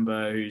Brice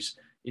Samba,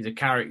 he's a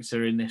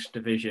character in this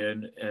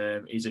division,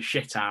 he's a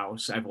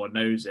shithouse, everyone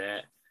knows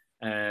it.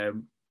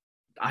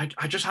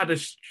 I just had a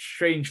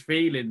strange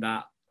feeling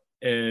that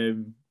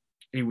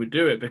he would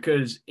do it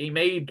because he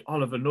made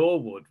Oliver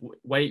Norwood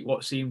wait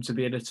what seemed to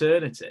be an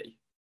eternity.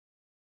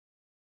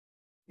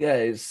 Yeah,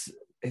 it's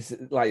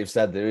like you've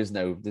said, there's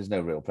no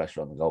real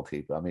pressure on the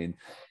goalkeeper. I mean,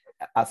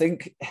 I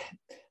think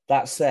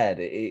that said,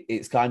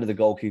 it's kind of the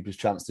goalkeeper's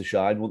chance to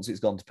shine. Once it's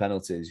gone to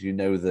penalties, you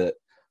know that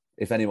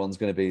if anyone's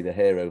going to be the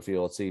hero for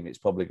your team, it's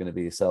probably going to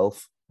be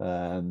yourself.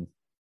 But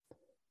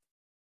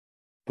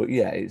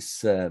yeah,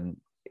 it's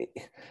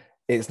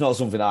not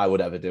something I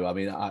would ever do. I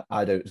mean,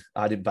 I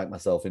didn't back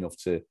myself enough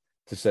to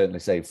certainly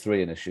save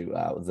 3 in a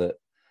shootout that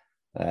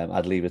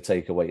I'd leave a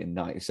takeaway in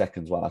 90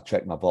 seconds while I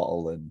checked my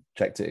bottle and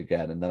checked it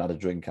again and then had a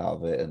drink out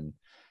of it and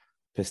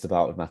pissed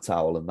about with my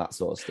towel and that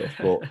sort of stuff.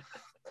 But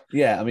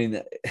yeah, I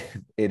mean,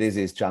 it is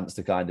his chance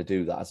to kind of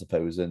do that, I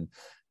suppose. And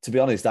to be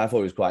honest, I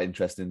thought it was quite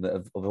interesting that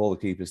of all the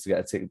keepers to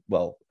get a tick,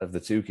 of the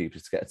 2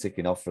 keepers to get a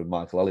ticking off from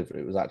Michael Oliver,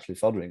 it was actually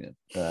Foderingham,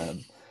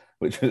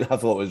 which I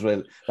thought was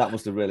really, that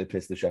must have really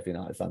pissed the Sheffield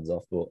United fans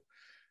off. But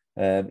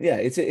yeah,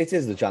 it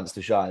is the chance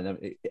to shine. I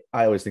mean,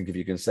 I always think if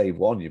you can save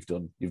 1, you've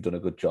done a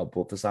good job.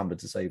 But for Samba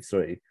to save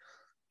 3,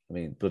 I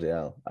mean, bloody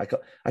hell!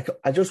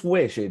 I just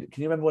wish can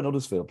you remember when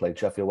Huddersfield played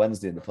Sheffield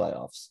Wednesday in the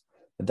playoffs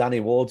and Danny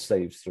Ward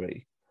saved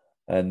 3,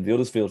 and the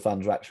Huddersfield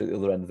fans were actually at the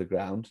other end of the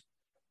ground.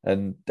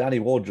 And Danny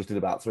Ward just did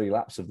about 3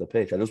 laps of the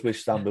pitch. I just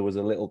wish Samba was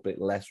a little bit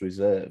less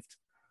reserved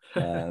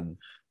and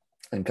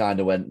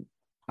kind of went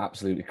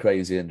absolutely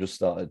crazy and just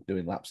started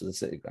doing laps of the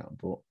City ground.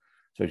 But I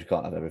suppose you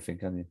can't have everything,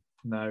 can you?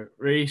 No.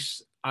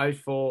 Reece, I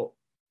thought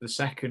the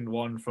second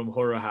one from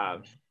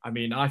Hourihane, I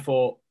mean, I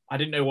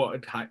didn't know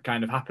what had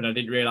kind of happened. I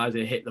didn't realise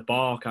it hit the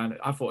bar.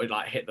 I thought it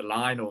hit the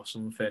line or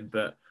something.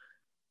 But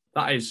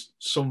that is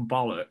some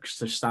bollocks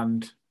to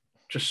stand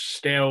just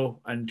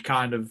still and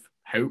kind of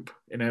hope,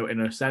 in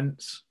a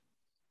sense.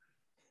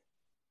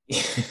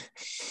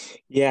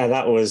 Yeah,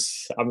 that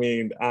was. I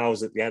mean, I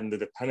was at the end of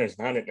the penalty.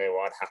 I didn't know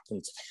what had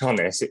happened. To be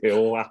honest, it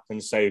all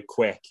happened so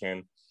quick.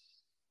 And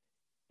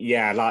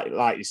yeah,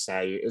 like you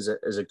say, as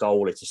a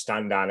goalie to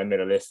stand down the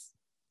middle, if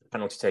the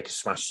penalty taker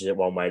smashes it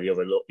one way or the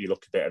other, you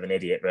look a bit of an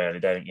idiot, really,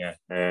 don't you?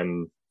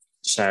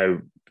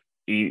 So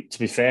to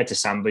be fair to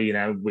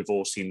Samba, we've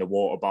all seen the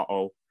water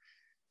bottle.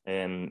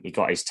 He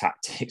got his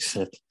tactics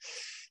for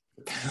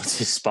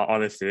penalty spot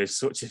on if there is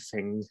such a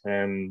thing.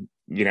 And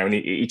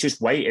he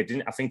just waited,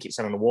 didn't I think it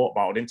said on the water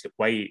bottle, didn't it?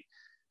 Wait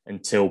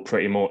until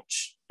pretty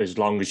much as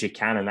long as you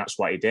can, and that's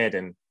what he did.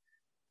 And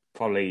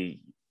he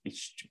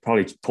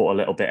probably put a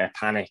little bit of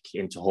panic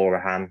into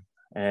Hourihane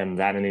then,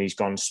 and he's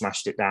gone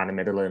smashed it down the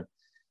middle. And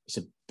it's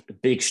a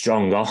big,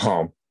 strong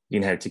arm,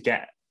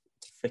 to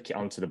flick it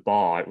onto the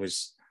bar. It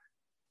was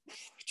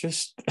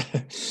just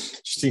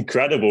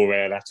incredible,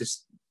 really.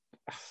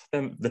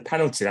 The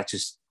penalty, I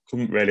just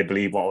couldn't really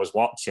believe what I was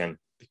watching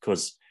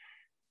because,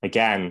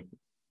 again,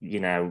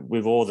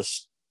 with all the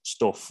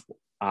stuff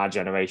our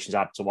generation's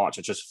had to watch,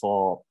 I just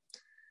thought,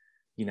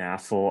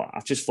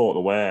 I just thought the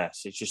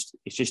worst. It's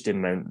just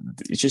in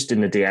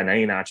the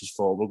DNA now.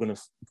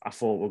 I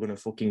thought we're gonna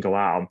fucking go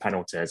out on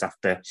penalties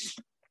after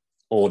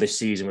all this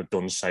season we've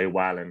done so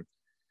well, and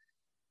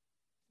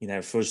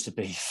for us to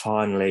be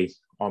finally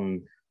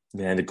on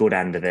the good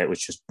end of it was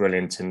just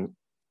brilliant. And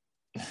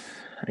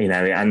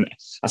and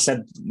I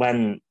said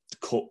when the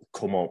cup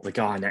come up, the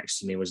guy next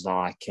to me was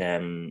like,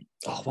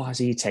 why is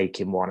he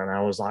taking one? And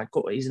I was like,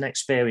 oh, he's an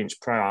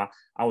experienced pro.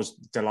 I was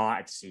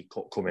delighted to see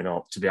Cup coming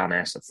up, to be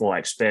honest. I thought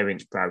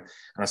experienced pro. And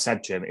I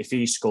said to him, if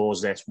he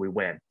scores this, we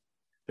win.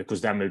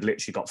 Because then we've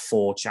literally got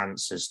 4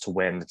 chances to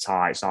win the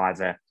tie. It's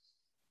either,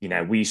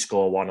 we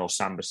score one or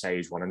Samba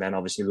saves one. And then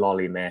obviously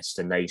Lolly missed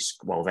and they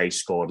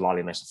scored.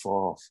 Lolly missed. I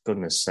thought, oh, for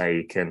goodness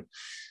sake. And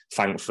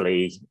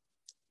thankfully,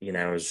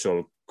 as sort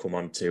of come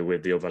on to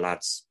with the other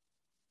lads,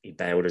 he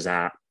bailed us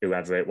out,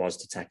 whoever it was,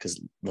 to take us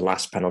the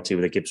last penalty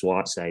with a Gibbs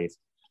White save.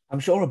 I'm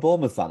sure a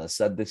Bournemouth fan has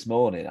said this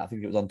morning, I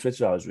think it was on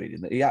Twitter I was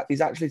reading, that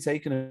he's actually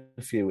taken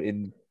a few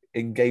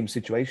in-game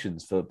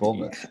situations for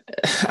Bournemouth.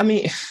 I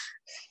mean,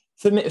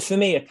 for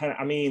me,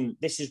 I mean,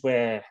 this is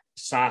where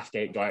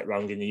Southgate got it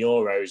wrong in the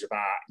Euros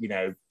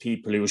about,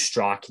 people who were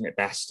striking at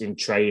best in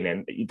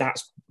training.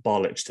 That's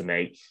bollocks to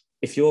me.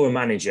 If you're a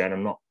manager,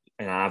 and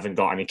I haven't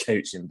got any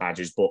coaching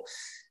badges, but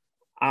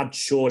I'd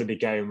surely be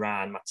going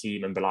around my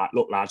team and be like,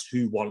 look, lads,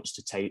 who wants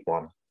to take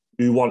one?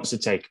 Who wants to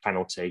take a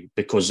penalty?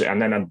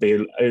 And then I'd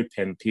be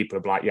open. People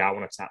would be like, yeah, I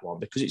want to take one.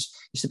 Because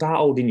it's about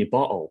holding your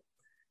bottle.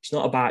 It's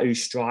not about who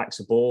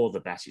strikes a ball the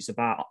best. It's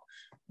about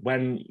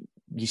when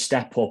you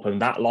step up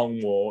and that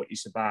long walk,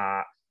 it's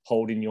about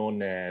holding your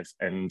nerve.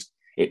 And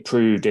it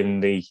proved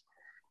in the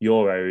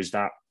Euros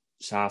that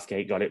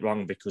Southgate got it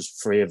wrong because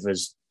 3 of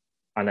us,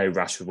 I know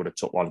Rashford would have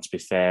took one, to be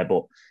fair,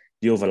 but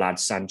the other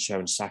lads, Sancho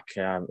and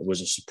Saka,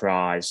 was a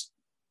surprise.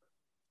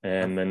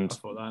 I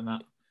thought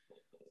that.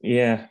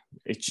 Yeah,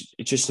 it's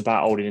just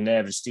about holding your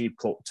nerve. And Steve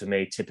Cook, to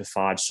me,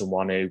 typified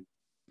someone who,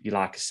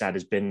 like I said,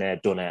 has been there,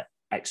 done it,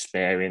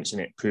 experience,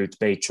 and it proved to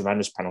be a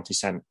tremendous penalty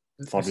sent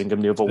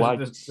Foderingham the other way.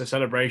 The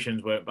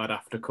celebrations weren't bad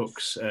after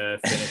Cook's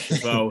finish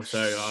as well, so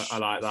I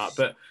like that.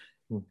 But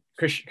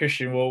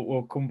Christian,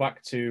 we'll come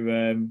back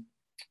to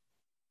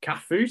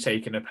Cafu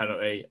taking a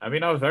penalty. I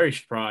mean, I was very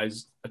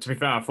surprised. To be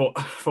fair, I thought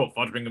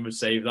Foderingham would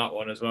save that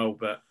one as well,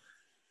 but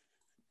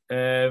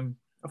I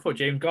thought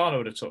James Garner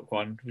would have took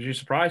one. Was you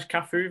surprised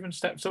Cafu even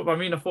stepped up? I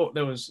mean, I thought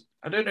there was...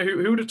 I don't know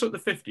who would have took the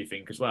 50, you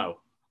think, as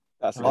well?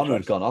 Garner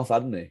had gone off,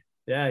 hadn't he?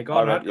 Yeah,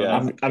 Garner had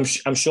gone off.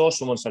 I'm sure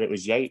someone said it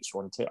was Yates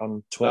on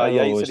Twitter.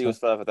 Yeah, he said he was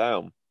further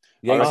down.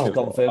 Yates has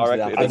confirmed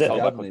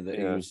that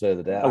he was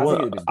further down. I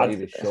think it was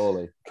Davis,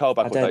 surely.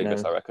 Colback or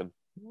Davis, I reckon.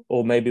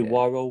 Or maybe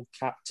Worrell,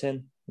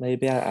 captain.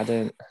 Maybe, I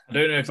don't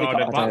know if I'd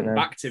have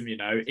backed him,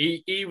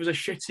 He was a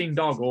shitting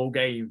dog all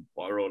game,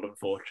 Worrell,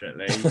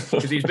 unfortunately,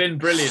 because he's been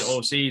brilliant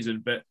all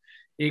season, but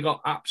he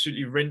got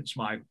absolutely rinsed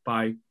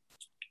by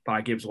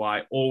Gibbs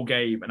White all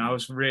game, and I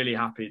was really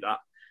happy that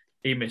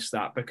he missed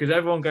that, because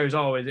everyone goes,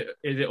 oh, is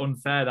it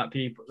unfair that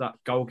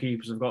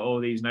goalkeepers have got all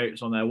these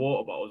notes on their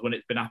water bottles when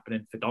it's been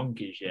happening for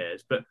donkey's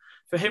years? But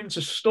for him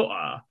to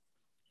stutter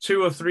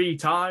 2 or 3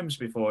 times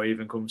before he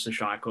even comes to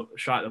strike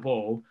the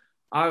ball,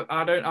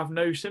 I don't have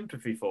no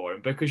sympathy for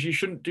him, because you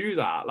shouldn't do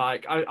that.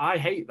 Like, I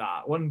hate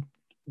that. When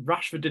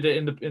Rashford did it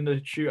in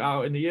the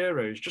shootout in the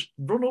Euros, just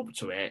run up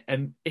to it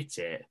and hit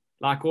it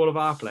like all of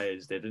our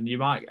players did, and you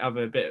might have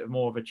a bit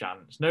more of a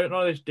chance. No,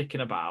 none of this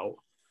dicking about.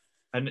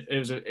 And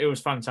it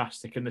was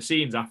fantastic. And the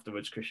scenes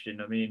afterwards,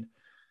 Christian, I mean,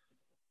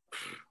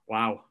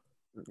 wow.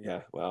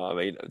 Yeah, well, I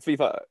mean, to be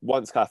fair,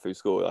 once Cafu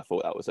scored, I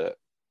thought that was it.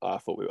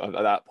 At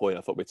that point,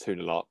 I thought we're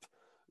 2-0 up.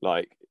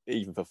 Like,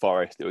 even for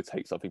Forest, it would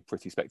take something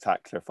pretty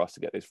spectacular for us to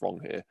get this wrong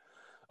here.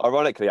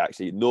 Ironically,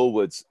 actually,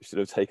 Norwood should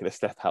have taken a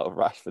step out of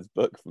Rashford's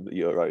book from the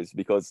Euros,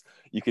 because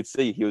you could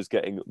see he was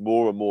getting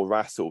more and more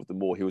rattled the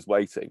more he was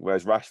waiting,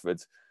 whereas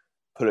Rashford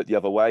put it the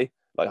other way.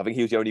 Like, I think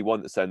he was the only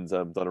one that sends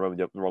Donnarumma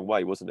the wrong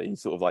way, wasn't he? He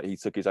sort of he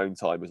took his own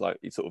time. It was like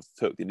he sort of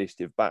took the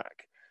initiative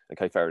back.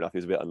 Okay, fair enough. He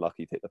was a bit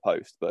unlucky to hit the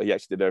post, but he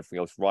actually did everything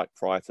else right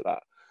prior to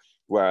that.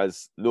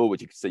 Whereas Norwood,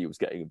 you could see he was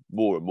getting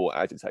more and more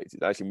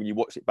agitated. Actually, when you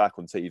watch it back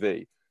on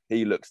TV,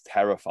 he looks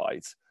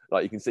terrified.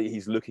 Like, you can see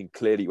he's looking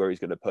clearly where he's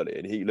going to put it,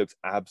 and he looks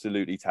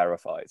absolutely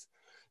terrified.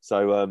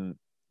 So,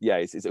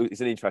 it's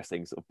an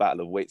interesting sort of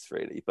battle of wits,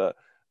 really. But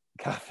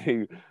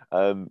Cafu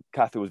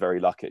was very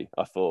lucky.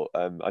 I thought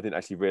I didn't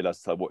actually realise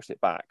until I watched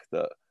it back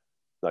that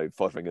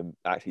Foderingham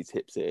actually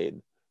tips it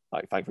in.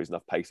 Like, thankfully, there's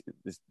enough pace,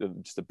 there's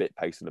just a bit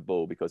pace in the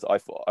ball, because I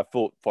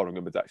thought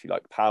Foderingham had actually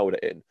powered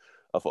it in.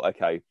 I thought,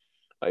 okay,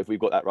 if we've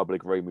got that rubber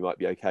room, we might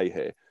be okay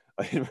here.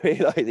 I didn't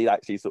realise he'd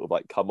actually sort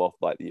of come off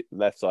the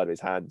left side of his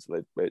hands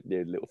near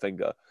the little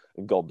finger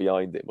and gone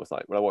behind him. Was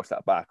like, when I watched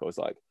that back, I was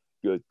like,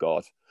 good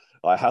God,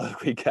 how did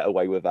we get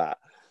away with that?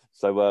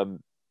 So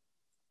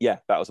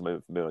that was a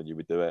moment for me. I knew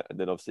we'd do it. And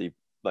then obviously,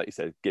 like you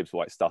said, Gibbs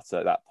White stutter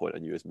at that point, I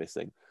knew he was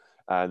missing.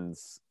 And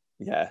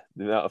the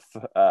amount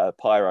of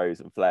pyros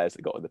and flares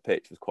that got on the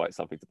pitch was quite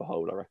something to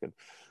behold, I reckon.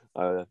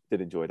 I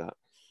did enjoy that.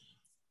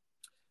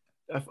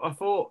 I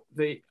thought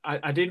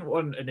I didn't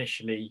want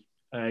initially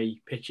a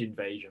pitch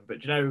invasion, but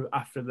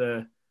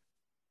after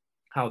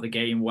how the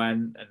game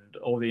went and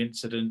all the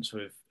incidents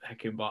with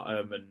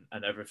Heckingbottom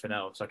and everything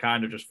else, I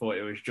kind of just thought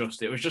it was just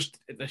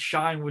the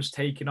shine was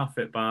taken off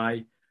it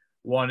by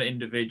one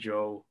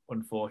individual,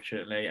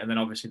 unfortunately, and then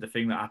obviously the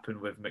thing that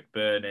happened with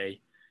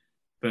McBurney.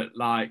 But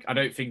like, I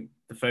don't think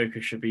the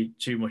focus should be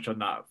too much on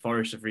that.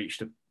 Forest have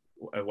reached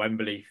a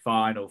Wembley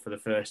final for the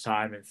first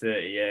time in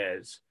 30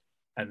 years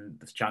and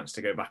the chance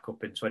to go back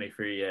up in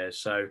 23 years.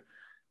 So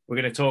we're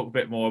going to talk a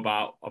bit more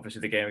about,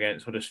 obviously, the game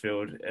against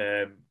Huddersfield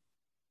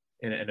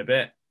in a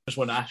bit. I just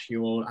want to ask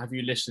you all, have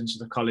you listened to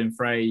the Colin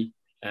Fray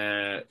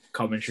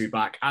commentary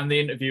back and the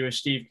interview with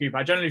Steve Cooper?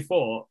 I generally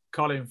thought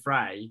Colin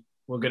Fray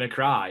were going to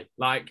cry.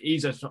 Like,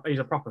 he's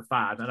a proper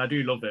fan, and I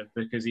do love him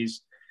because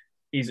he's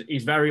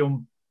very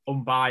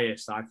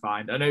unbiased, I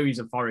find. I know he's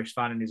a Forest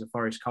fan and he's a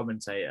Forest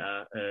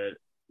commentator,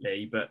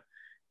 Lee, but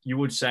you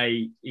would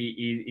say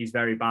he's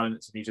very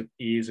balanced, and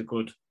he is a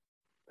good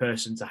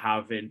person to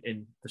have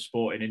in the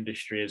sporting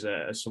industry as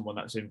someone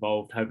that's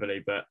involved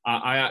heavily. But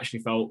I actually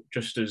felt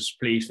just as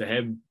pleased for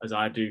him as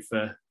I do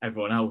for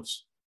everyone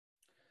else.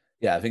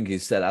 Yeah, I think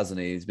he's said,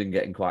 hasn't he? He's been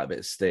getting quite a bit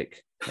of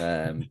stick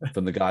from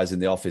the guys in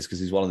the office because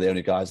he's one of the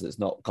only guys that's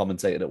not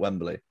commentated at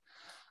Wembley.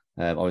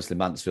 Obviously,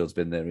 Mansfield's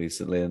been there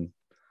recently, and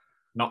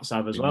Notts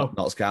have as well.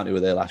 Notts County were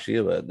there last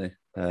year, weren't they?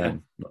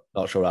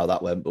 Not sure how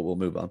that went, but we'll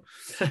move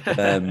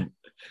on.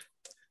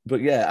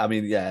 But yeah, I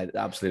mean, yeah,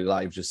 absolutely.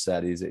 Like you've just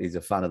said, he's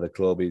a fan of the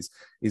club.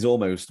 He's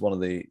almost one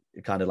of the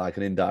kind of like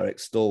an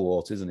indirect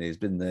stalwart, isn't he? He's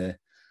been there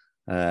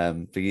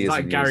for years. He's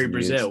like Gary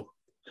Brazil.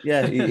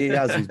 Yeah, he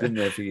has. He's been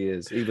there for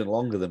years, even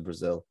longer than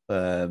Brazil.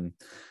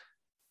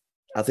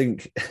 I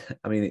think,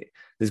 I mean,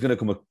 there's going to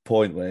come a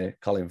point where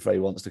Colin Fray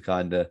wants to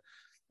kind of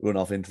run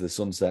off into the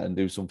sunset and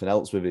do something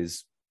else with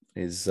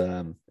his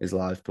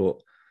life, but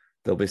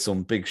there'll be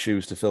some big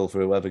shoes to fill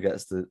for whoever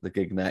gets the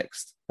gig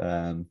next.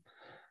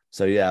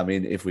 So yeah, I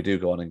mean, if we do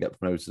go on and get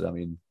promoted, I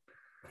mean,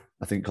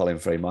 I think Colin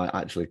Fray might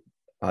actually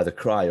either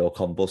cry or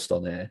combust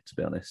on air, to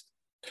be honest.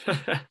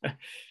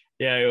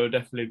 Yeah, it will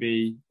definitely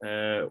be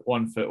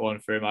 1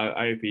 foot for him.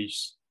 I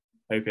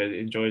hope he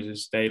enjoys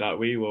his day like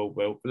we will.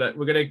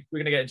 We're gonna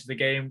get into the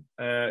game.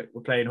 We're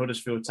playing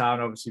Huddersfield Town.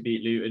 Obviously,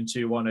 beat Luton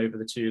 2-1 over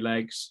the two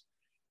legs.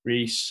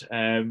 Reece,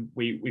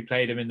 we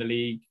played him in the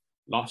league,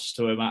 lost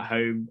to him at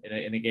home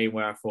in a game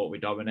where I thought we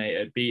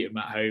dominated. Beat him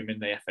at home in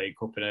the FA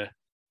Cup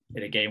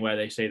in a game where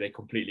they say they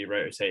completely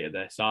rotated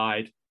their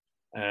side,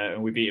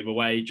 and we beat him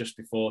away just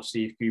before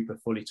Steve Cooper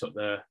fully took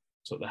the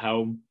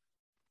helm.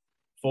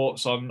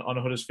 Thoughts on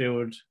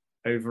Huddersfield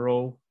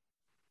overall?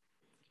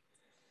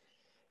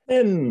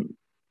 I'm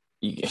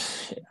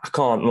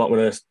not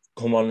going to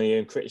come on here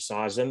and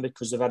criticise them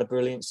because they've had a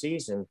brilliant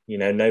season. You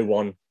know, no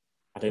one,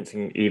 I don't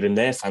think even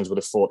their fans would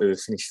have thought they would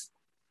finish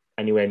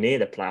anywhere near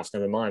the playoffs,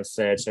 never mind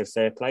third. So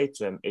fair play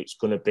to them. It's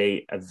going to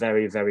be a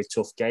very, very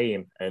tough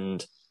game.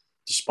 And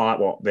despite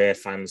what their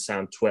fans say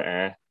on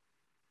Twitter,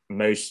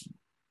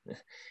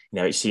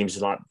 it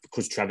seems like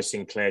because Trevor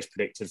Sinclair's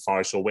predicted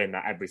Forest will win,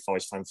 that every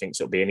Forest fan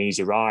thinks it'll be an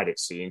easy ride, it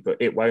seems, but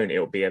it won't.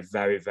 It'll be a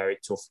very, very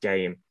tough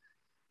game.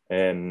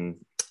 And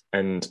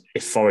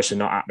if Forest are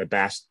not at the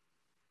best,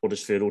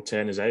 Huddersfield will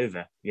turn us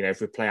over. You know,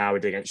 if we play how we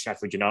did against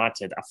Sheffield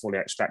United, I fully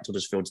expect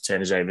Huddersfield to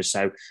turn us over.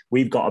 So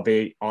we've got to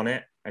be on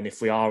it. And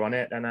if we are on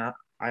it, then I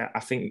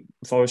think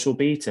Forest will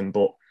beat them.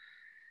 But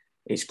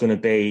it's going to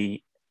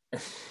be,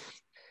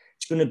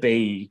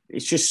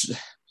 it's just,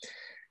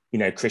 you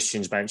know,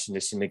 Christian's mentioned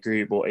this in the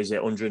group, but is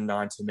it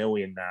 190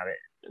 million now?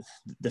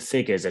 The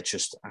figures are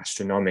just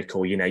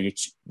astronomical. You know,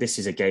 this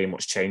is a game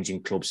that's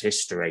changing club's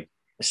history,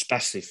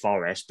 especially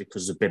Forest,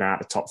 because they've been out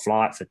the top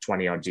flight for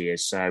 20 odd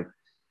years. So,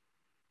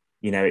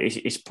 you know,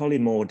 it's probably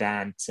more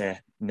down to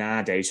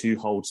nowadays who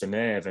holds the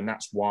nerve. And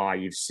that's why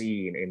you've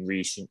seen in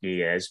recent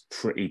years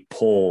pretty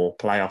poor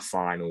playoff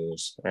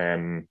finals.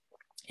 You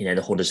know,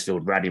 the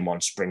Huddersfield Reading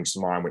one springs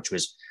to mind, which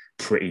was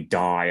pretty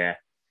dire.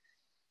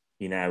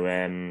 You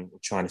know,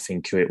 trying to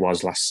think who it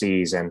was last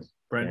season.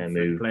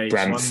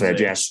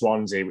 Brentford,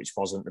 Swansea, which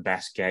wasn't the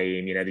best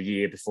game. You know, the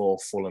year before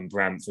Fulham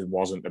Brentford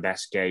wasn't the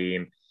best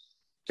game.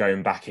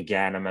 Going back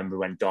again, I remember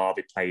when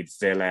Derby played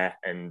Villa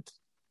and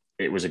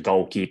it was a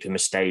goalkeeper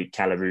mistake,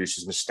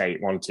 Calarusa's mistake,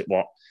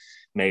 what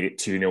made it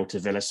 2-0 to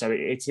Villa. So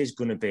it is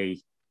going to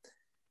be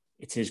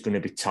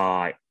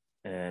tight.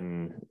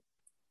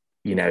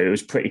 You know, it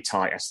was pretty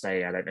tight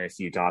yesterday. I don't know if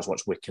you guys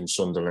watched Wycombe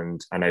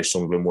Sunderland. I know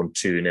Sunderland won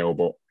 2-0,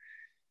 but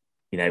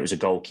you know, it was a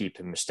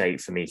goalkeeper mistake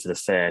for me for the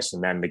first,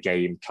 and then the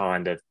game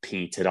kind of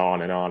petered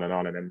on and on and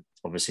on. And then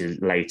obviously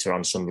later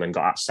on, Sunderland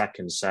got at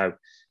second. So,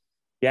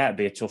 yeah, it'd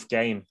be a tough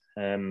game.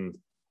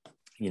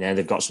 You know,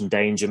 they've got some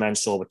danger men.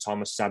 Sorba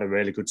Thomas had a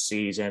really good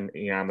season.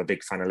 You know, I'm a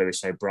big fan of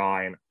Lewis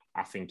O'Brien.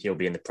 I think he'll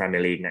be in the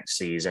Premier League next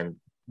season,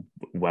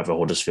 whether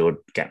Huddersfield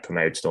get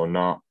promoted or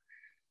not.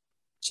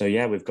 So,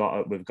 yeah, we've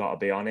got to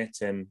be on it.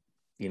 And,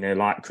 you know,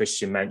 like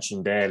Christian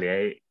mentioned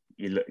earlier,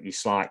 your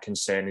slight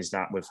concern is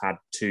that we've had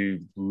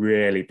two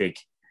really big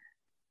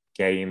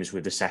games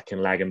with the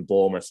second leg and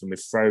Bournemouth, and we've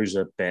froze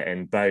a bit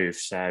in both.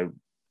 So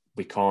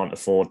we can't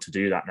afford to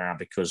do that now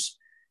because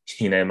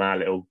my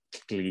little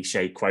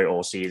cliche quote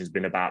all season has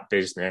been about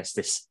business.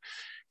 This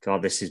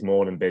is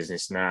more than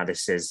business now.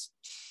 This is,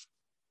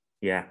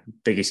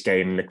 biggest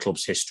game in the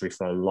club's history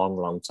for a long,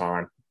 long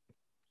time.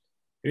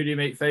 Who do you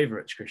make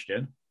favourites,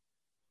 Christian?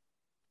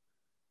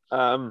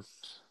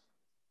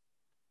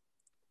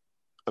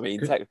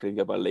 Technically, you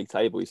go by league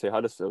table. You say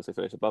Huddersfield, they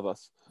finish above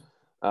us.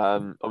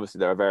 Obviously,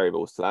 there are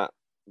variables to that.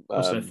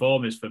 Their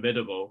form is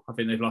formidable. I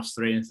think they've lost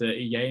 3 in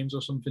 30 games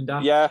or something,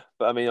 Dan. Yeah,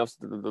 but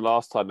obviously, the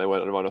last time they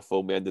went on a run of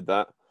form, we ended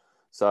that.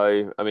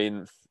 So,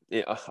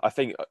 I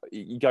think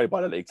you go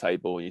by the league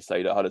table and you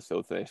say that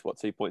Huddersfield finished,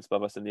 2 points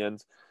above us in the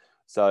end.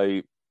 So,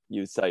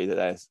 you would say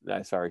that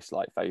there's very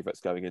slight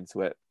favourites going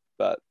into it.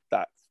 But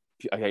that,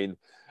 again,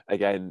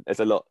 there's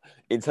a lot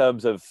in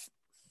terms of.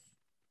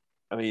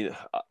 I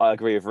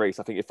agree with Reese.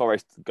 I think if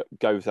Forest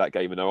go to that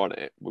game and are on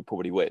it, we'll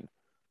probably win,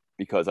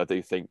 because I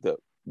do think that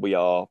we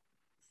are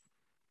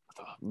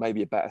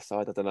maybe a better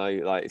side. I don't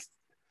know. Like,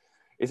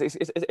 it's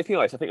if you're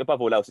honest, I think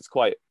above all else, it's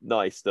quite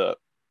nice that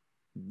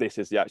this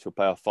is the actual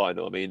playoff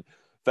final.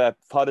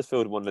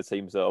 Huddersfield, one of the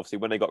teams that obviously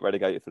when they got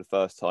relegated for the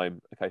first time,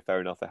 okay,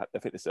 fair enough. I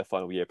think this is their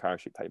final year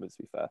parachute payments,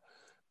 to be fair,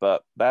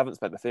 but they haven't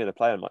spent the fee in a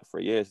player in like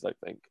 3 years, I don't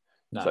think.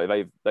 No.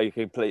 So they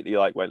completely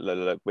went,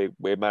 look,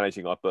 we're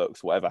managing our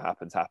books. Whatever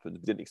happens. We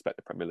didn't expect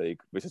the Premier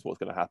League. This is what's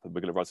going to happen.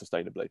 We're going to run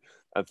sustainably,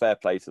 and fair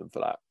play to them for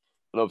that.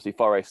 And obviously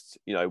Forest,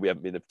 we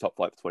haven't been in the top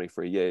flight for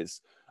 23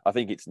 years. I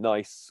think it's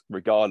nice,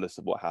 regardless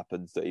of what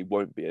happens, that it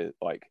won't be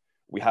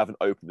we haven't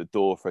opened the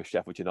door for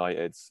Sheffield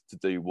United to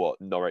do what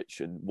Norwich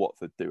and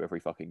Watford do every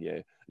fucking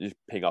year, just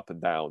ping up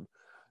and down.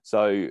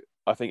 So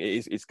I think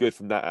it's good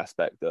from that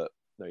aspect that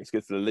it's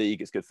good for the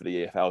league, it's good for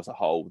the EFL as a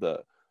whole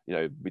that.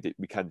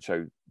 We can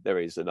show there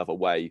is another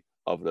way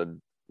other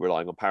than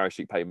relying on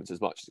parachute payments as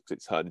much as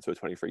it's turned into a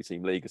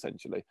 23-team league,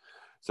 essentially.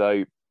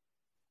 So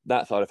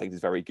that side of things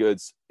is very good.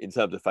 In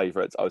terms of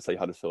favourites, I would say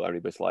Huddersfield only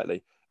bit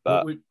slightly.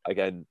 But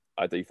again,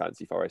 I do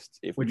fancy Forest.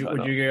 Would you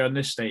go on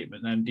this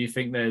statement then? Do you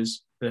think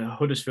there's the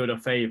Huddersfield are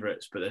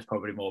favourites, but there's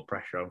probably more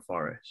pressure on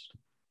Forest?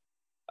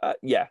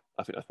 Yeah,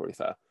 I think that's probably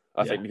fair.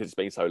 I think because it's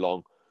been so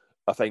long.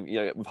 I think,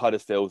 with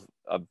Huddersfield,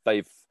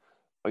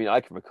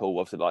 I can recall,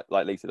 obviously,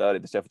 like Lee said earlier,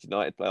 the Sheffield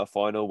United playoff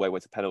final where we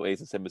went to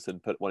penalties and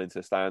Simonson put one into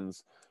the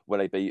stands, where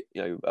they beat,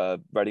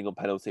 Reading on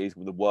penalties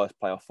with the worst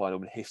playoff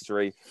final in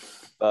history.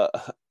 But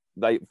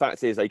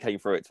fact is, they came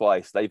through it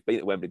twice. They've been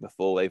at Wembley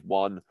before. They've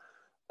won.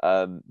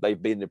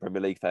 They've been in the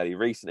Premier League fairly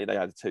recently. They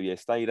had a 2-year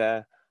stay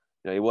there.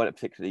 They weren't a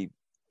particularly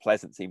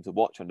pleasant team to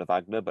watch under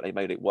Wagner, but they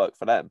made it work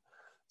for them.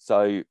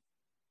 So,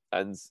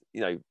 and,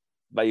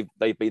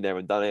 they've been there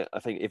and done it. I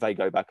think if they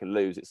go back and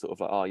lose, it's sort of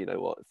like, oh, you know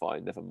what,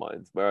 fine, never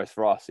mind. Whereas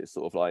for us, it's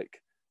sort of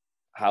like,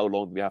 how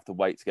long do we have to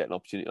wait to get an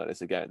opportunity like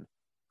this again?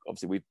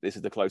 Obviously, this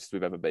is the closest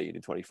we've ever been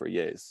in 23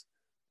 years.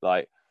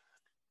 Like,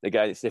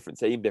 again, it's a different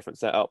team, different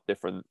setup,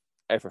 different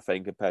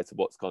everything compared to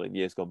what's gone in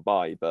years gone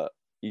by. But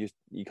you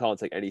can't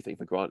take anything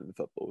for granted in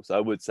football. So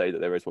I would say that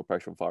there is more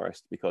pressure on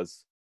Forest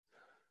because,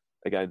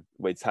 again,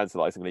 we're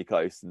tantalisingly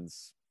close and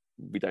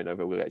we don't know if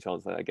we'll get a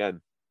chance at that again.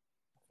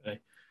 Okay.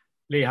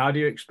 Lee, how do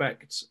you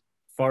expect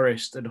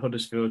Forest and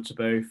Huddersfield to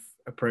both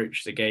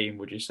approach the game,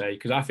 would you say?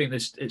 Because I think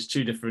it's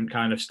two different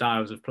kind of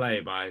styles of play,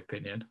 in my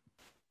opinion.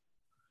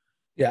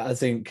 Yeah, I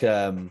think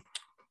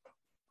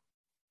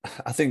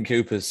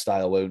Cooper's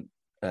style won't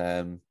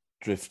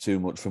drift too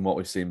much from what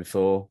we've seen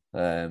before.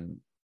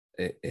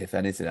 If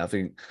anything, I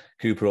think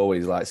Cooper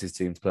always likes his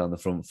team to play on the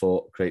front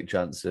foot, create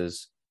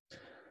chances.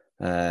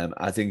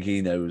 I think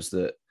he knows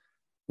that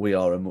we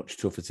are a much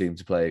tougher team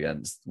to play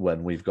against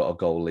when we've got a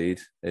goal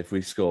lead. If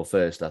we score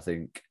first, I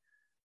think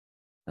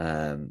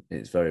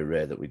it's very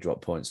rare that we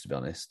drop points, to be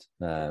honest.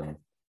 I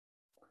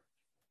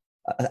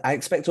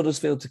expect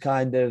Huddersfield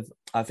to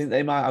I think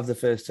they might have the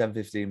first 10,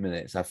 15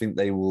 minutes. I think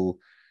they will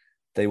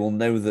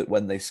know that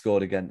when they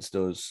scored against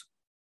us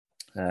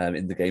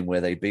in the game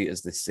where they beat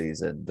us this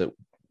season, that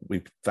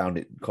we found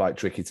it quite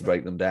tricky to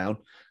break them down.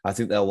 I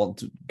think they'll want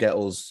to get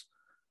us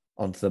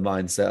onto the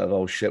mindset of,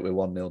 oh shit, we're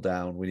 1-0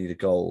 down, we need a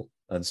goal,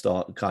 and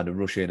start kind of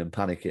rushing and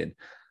panicking.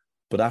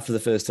 But after the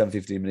first 10,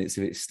 15 minutes,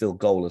 if it's still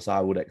goalless, I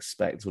would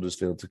expect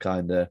Huddersfield to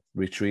kind of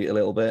retreat a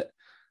little bit,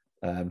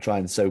 try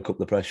and soak up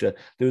the pressure.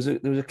 There was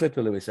a clip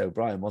of Lewis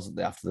O'Brien, wasn't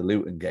there, after the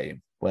Luton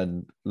game,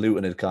 when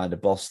Luton had kind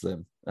of bossed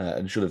them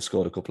and should have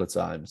scored a couple of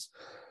times.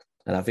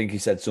 And I think he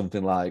said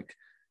something like,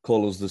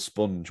 call us the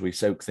sponge, we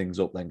soak things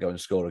up, then go and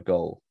score a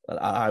goal. And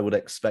I would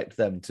expect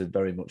them to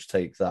very much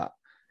take that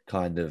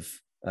kind of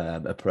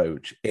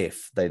approach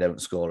if they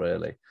don't score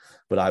early.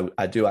 But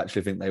I do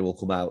actually think they will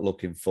come out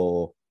looking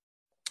for,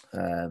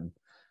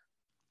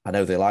 I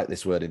know they like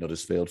this word in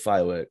Huddersfield,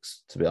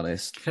 fireworks, to be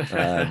honest.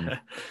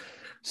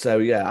 So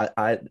yeah,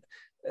 I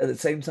at the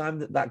same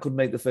time that could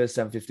make the first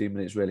 10, 15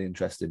 minutes really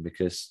interesting,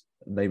 because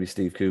maybe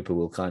Steve Cooper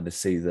will kind of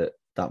see that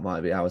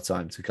might be our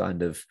time to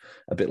kind of,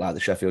 a bit like the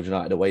Sheffield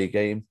United away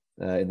game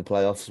in the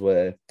playoffs,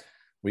 where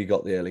we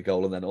got the early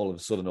goal and then all of a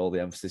sudden all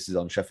the emphasis is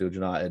on Sheffield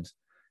United,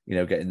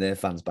 getting their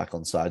fans back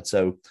on side.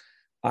 So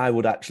I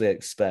would actually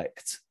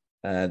expect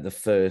the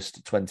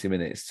first 20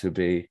 minutes to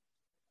be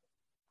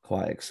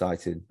quite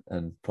exciting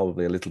and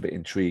probably a little bit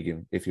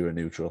intriguing if you're a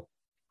neutral.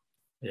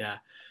 Yeah.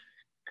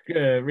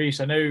 Reece,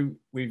 I know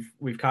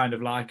we've kind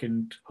of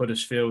likened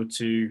Huddersfield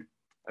to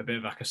a bit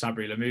of like a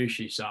Sabri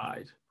Lamouchi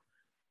side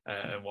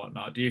and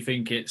whatnot. Do you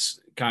think it's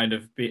kind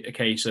of a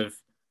case of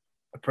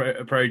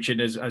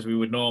approaching as we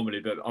would normally,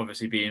 but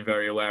obviously being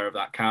very aware of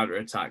that counter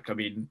attack? I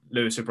mean,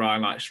 Lewis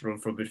O'Brien likes to run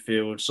from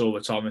midfield.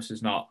 Sorba Thomas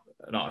is not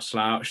a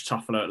slouch.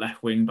 Toffolo at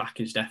left wing back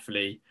is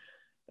definitely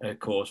a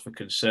cause for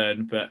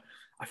concern. But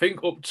I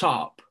think up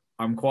top,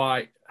 I'm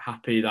quite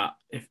happy that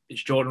if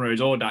it's Jordan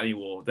Rhodes or Danny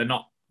Ward, they're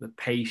not the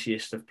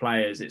paciest of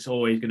players. It's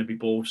always going to be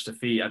balls to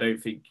feet. I don't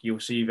think you'll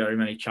see very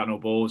many channel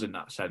balls in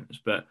that sense,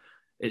 but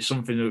it's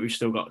something that we've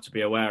still got to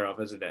be aware of,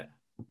 isn't it?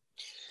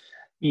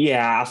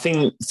 Yeah, I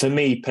think for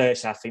me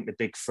personally, I think the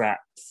big threat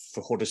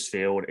for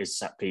Huddersfield is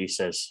set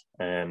pieces.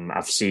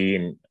 I've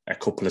seen a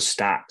couple of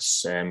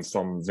stats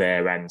from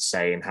their end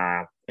saying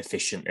how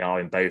efficient they are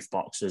in both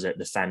boxes at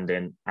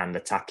defending and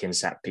attacking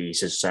set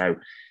pieces. So,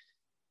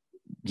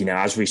 you know,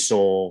 as we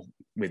saw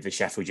with the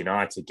Sheffield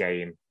United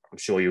game, I'm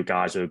sure you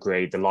guys will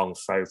agree, the long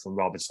throw from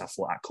Robertson, I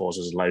thought that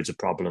causes loads of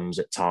problems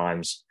at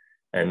times.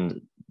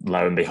 And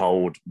lo and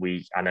behold,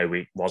 I know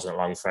we wasn't a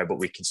long throw, but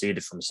we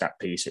conceded from a set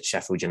piece at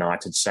Sheffield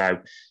United. So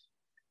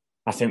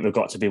I think we've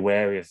got to be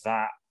wary of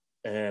that.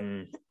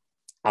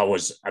 I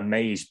was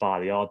amazed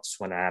by the odds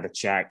when I had a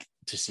check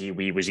to see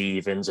we was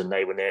evens and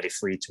they were nearly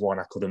 3-1.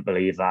 I couldn't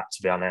believe that,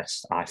 to be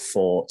honest. I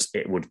thought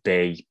it would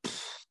be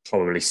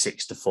probably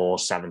 6-4,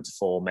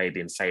 7-4, maybe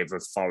in favour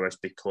of Forest,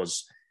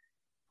 because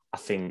I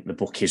think the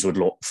bookies would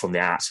look from the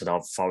outset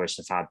of Forest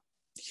have had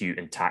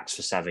Houghton tax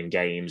for 7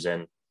 games.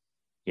 And,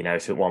 you know,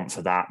 if it weren't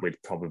for that,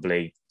 we'd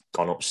probably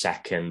gone up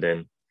second,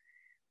 and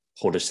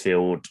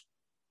Huddersfield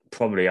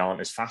probably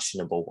aren't as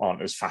fashionable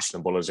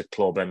as a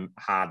club, and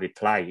how they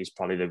play is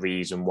probably the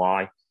reason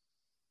why.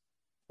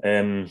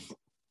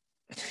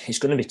 It's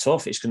going to be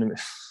tough. It's going to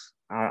be,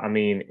 I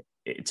mean,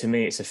 to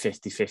me, it's a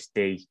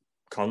 50-50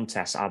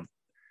 contest. I've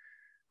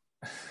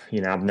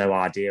no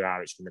idea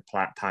how it's going to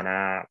pan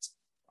out.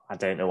 I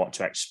don't know what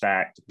to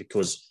expect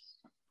because,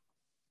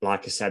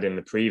 like I said in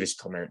the previous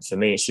comment, for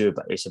me,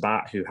 it's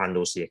about who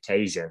handles the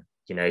occasion.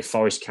 You know, if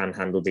Forest can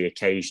handle the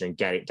occasion and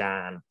get it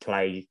down,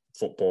 play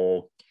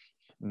football,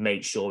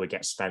 make sure we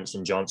get Spence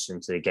and Johnson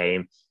into the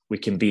game, we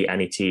can beat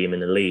any team in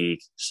the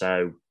league.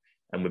 So,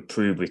 and we've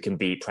proved we can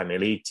beat Premier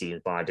League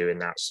teams by doing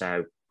that.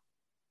 So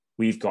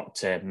we've got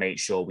to make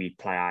sure we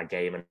play our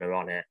game and are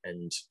on it,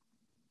 and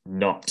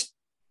not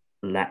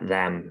let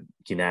them,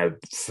 you know,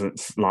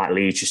 like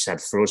Lee just said,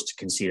 for us to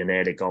concede an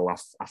early goal,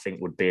 I think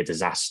would be a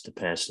disaster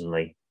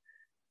personally.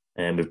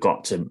 And we've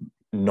got to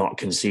not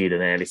concede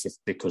an early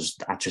because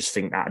I just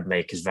think that would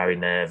make us very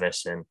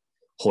nervous. And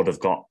Hood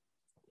have got,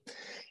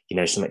 you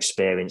know, some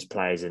experienced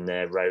players in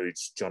there,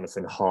 Rhodes,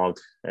 Jonathan Hogg,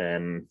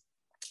 and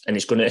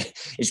it's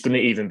gonna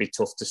even be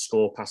tough to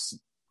score past,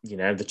 you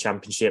know, the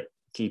Championship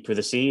keeper of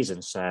the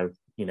season. So,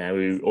 you know,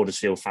 who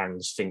Huddersfield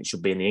fans think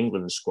should be in the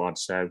England squad.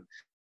 So,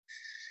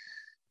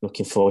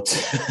 looking forward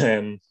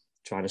to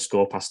trying to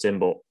score past him,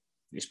 but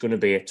it's going to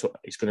be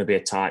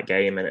a tight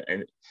game,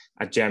 and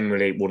I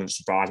generally wouldn't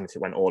surprise me if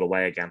it went all the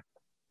way again.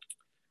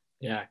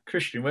 Yeah,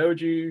 Christian, where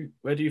do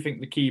you think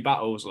the key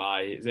battles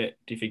lie? Do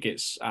you think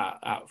it's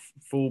at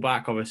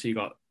fullback? Obviously, you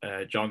got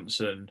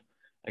Johnson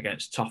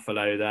against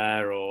Toffolo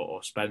there,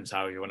 or Spence,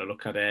 how you want to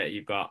look at it.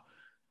 You've got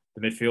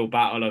the midfield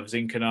battle of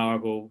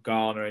Zinkernagel,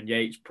 Garner, and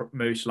Yates,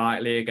 most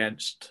likely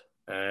against.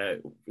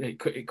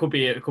 It could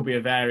be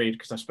a varied,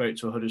 because I spoke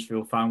to a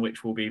Huddersfield fan,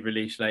 which will be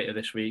released later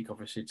this week,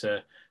 obviously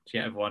to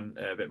get everyone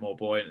a bit more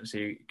buoyant and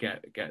see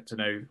get to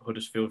know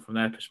Huddersfield from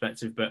their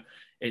perspective. But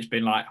it's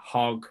been like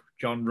Hogg,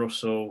 John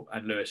Russell,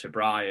 and Lewis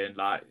O'Brien.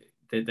 Like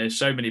there's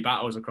so many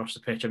battles across the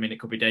pitch. I mean, it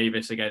could be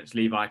Davis against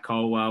Levi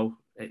Colwell.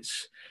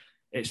 It's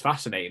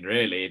fascinating,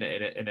 really.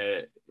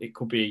 It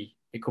could be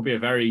a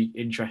very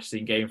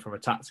interesting game from a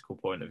tactical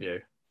point of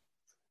view.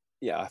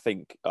 Yeah, I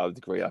think I would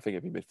agree. I think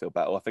it'd be midfield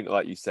battle. I think,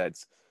 like you said,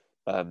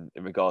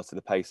 in regards to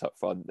the pace up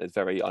front, there's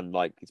very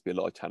unlikely to be a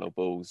lot of channel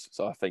balls.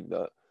 So I think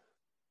that,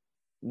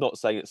 not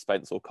saying that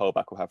Spence or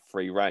Colback will have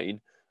free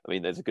reign. I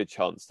mean, there's a good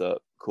chance that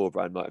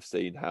Corberán might have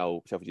seen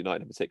how Sheffield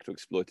United in particular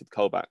exploited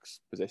Colback's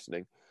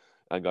positioning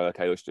and go,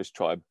 okay, let's just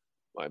try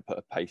and put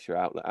a pacer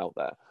outlet out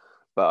there.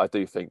 But I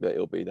do think that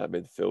it'll be that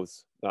midfield.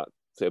 So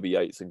it'll be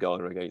Yates and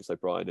Garner against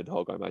O'Brien and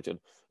Hogg, I imagine,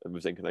 and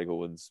with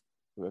Zinkernagel and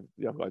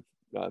the other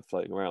guy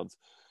floating around.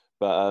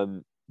 But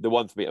the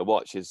one for me to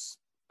watch is,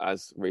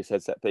 as Reece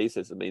said, set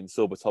pieces. I mean,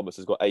 Sorba Thomas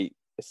has got 8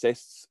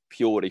 assists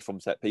purely from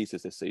set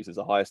pieces this season. It's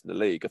the highest in the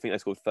league. I think they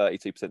scored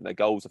 32% of their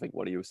goals, I think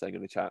one of you was saying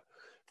in the chat,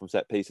 from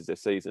set pieces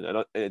this season.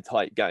 And in a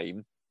tight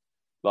game,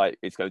 like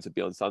it's going to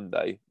be on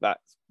Sunday,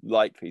 that's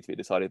likely to be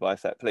decided by a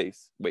set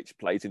piece, which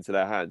plays into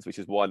their hands, which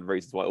is one of the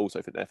reasons why I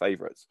also think they're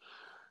favourites.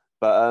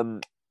 But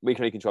we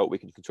can only control what we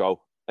can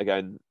control.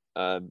 Again,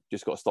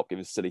 just got to stop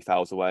giving silly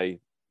fouls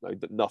away.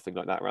 Nothing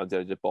like that around the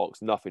edge of the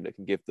box, nothing that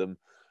can give them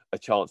a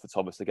chance for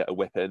Thomas to get a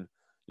whip in.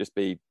 Just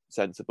be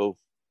sensible.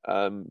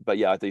 But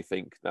yeah, I do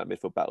think that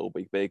midfield battle will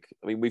be big.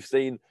 I mean, we've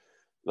seen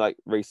like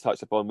Reece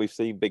touched upon, we've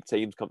seen big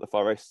teams come to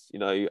Forest, you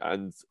know,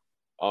 and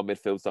our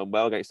midfield's done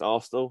well against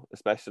Arsenal,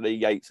 especially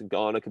Yates and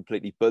Garner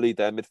completely bullied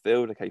their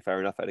midfield. Okay, fair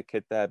enough, had a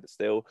kid there, but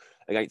still.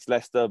 Against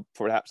Leicester,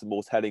 perhaps a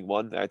more telling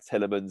one, they had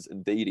Tielemans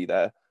and Didi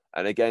there.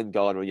 And again,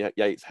 Garner and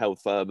Yates held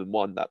firm and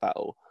won that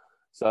battle.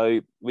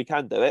 So we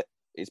can do it.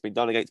 It's been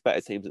done against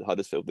better teams at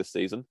Huddersfield this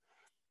season.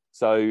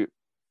 So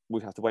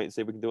we have to wait and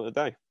see if we can do it in a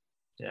day.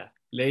 Yeah.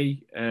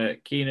 Lee,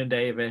 Keenan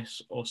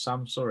Davis or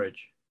Sam Surridge?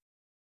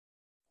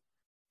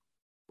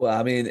 Well,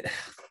 I mean,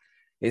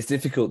 it's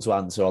difficult to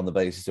answer on the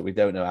basis that we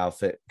don't know how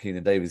fit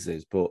Keenan Davis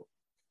is, but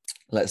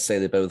let's say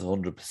they're both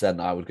 100%,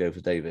 I would go for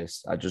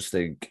Davis. I just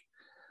think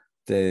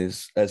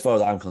as far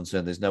as I'm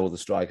concerned, there's no other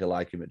striker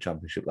like him at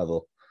championship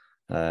level.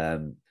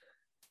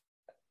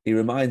 He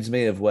reminds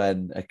me of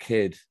when a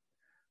kid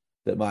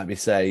that might be,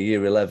 say,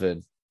 year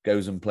 11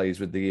 goes and plays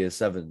with the year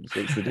 7s.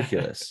 It's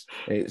ridiculous.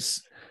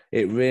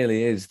 It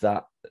really is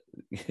that.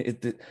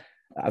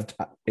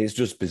 It's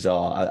just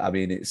bizarre. I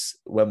mean, it's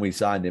when we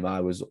signed him,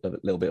 I was a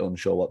little bit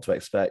unsure what to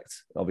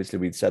expect. Obviously,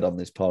 we'd said on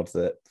this pod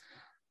that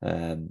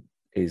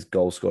his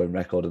goal scoring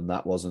record and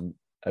that wasn't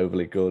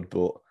overly good,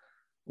 but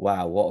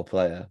wow, what a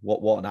player!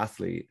 What an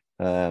athlete!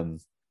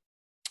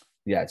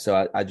 Yeah,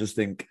 so I just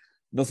think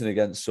nothing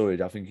against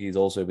Surridge. I think he's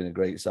also been a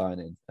great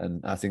signing,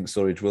 and I think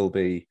Surridge will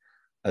be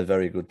a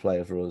very good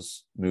player for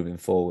us moving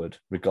forward,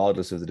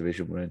 regardless of the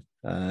division we're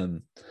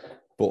in.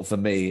 But for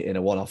me, in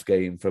a one-off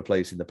game for a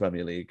place in the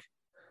Premier League,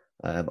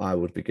 I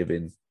would be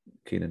giving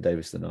Keenan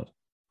Davis the nod.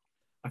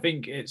 I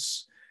think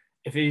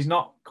if he's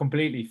not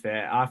completely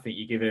fit, I think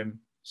you give him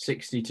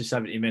 60 to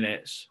 70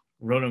 minutes,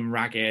 run him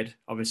ragged,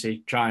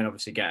 try and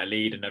get a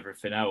lead and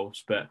everything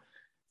else. But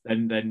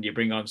then you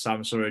bring on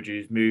Sam Surridge,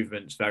 whose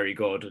movement's very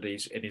good, and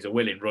he's a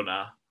willing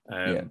runner.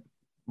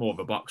 More of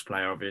a box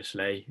player,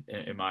 obviously,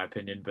 in my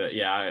opinion. But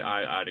yeah,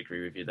 I'd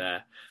agree with you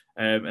there.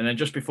 And then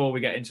just before we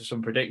get into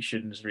some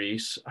predictions,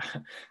 Reece,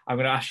 I'm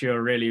going to ask you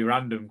a really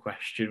random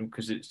question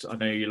because I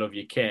know you love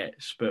your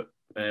kits, but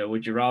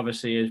would you rather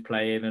see us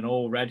play in an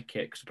all red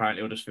kit? Because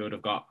apparently Huddersfield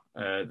have got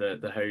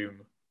the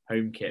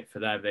home kit for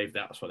them.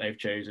 That's what they've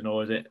chosen,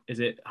 or is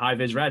it high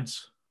vis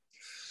reds?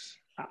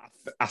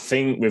 I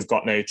think we've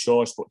got no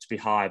choice but to be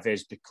high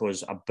vis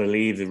because I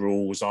believe the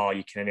rules are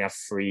you can only have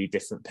 3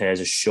 different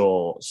pairs of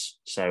shorts.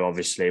 So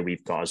obviously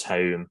we've got us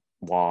home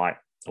white,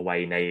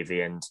 away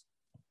navy, and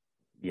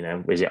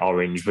is it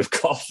orange we've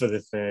got for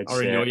the third?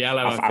 Orange or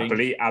yellow, I think.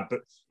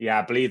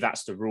 I believe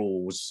that's the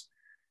rules.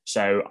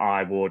 So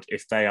I would,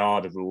 if they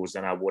are the rules,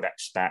 then I would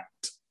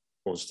expect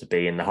us to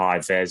be in the high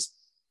vis.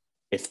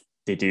 If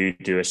they do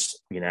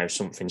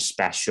something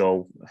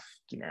special,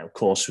 of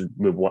course,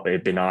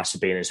 it'd be nice to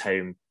be in his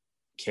home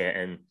kit,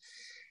 and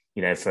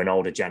for an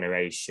older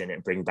generation,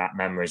 it'd bring back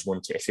memories,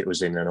 wouldn't it, if it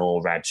was in an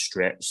all red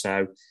strip?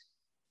 So,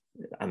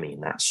 I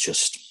mean, that's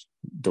just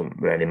doesn't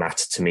really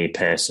matter to me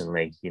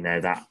personally.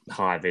 That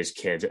high vis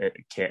kit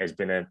has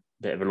been a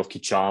bit of a lucky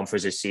charm for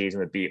us this season.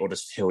 We beat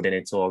Huddersfield in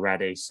it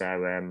already.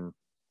 So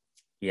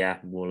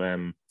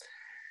we'll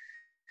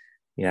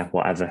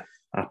whatever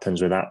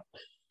happens with that.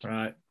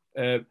 Right.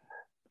 Going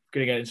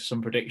to get into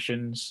some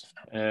predictions.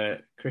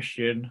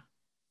 Christian,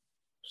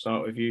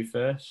 start with you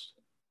first.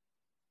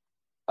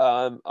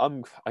 Like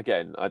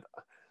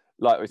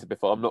we said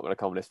before, I'm not going to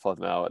come on this pod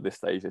now at this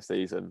stage of the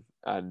season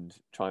and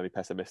try and be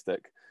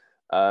pessimistic.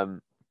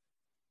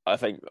 I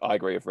think I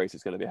agree with Reece.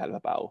 It's going to be a hell of a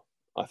battle.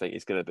 I think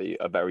it's going to be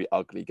a very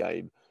ugly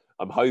game.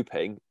 I'm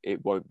hoping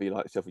it won't be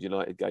like the Sheffield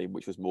United game,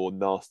 which was more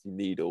nasty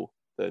needle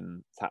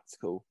than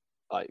tactical,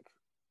 like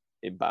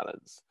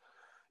imbalance,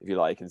 if you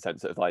like, in the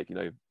sense of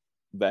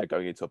they're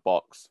going into a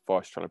box,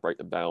 Forest trying to break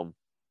them down,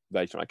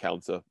 they're trying to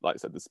counter, like I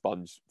said, the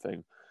sponge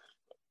thing.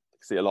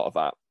 See a lot of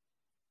that.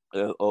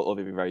 Or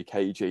maybe very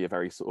cagey, a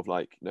very sort of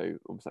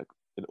almost like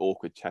an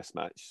awkward chess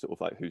match, sort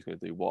of like who's going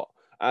to do what,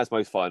 as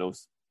most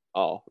finals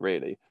are,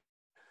 really.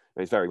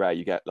 It's very rare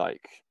you get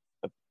like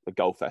a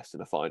goal fest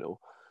in a final.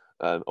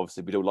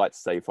 Obviously, we'd all like to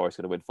say Forest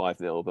going to win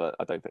 5-0, but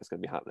I don't think it's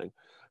going to be happening.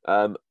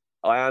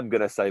 I am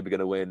going to say we're going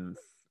to win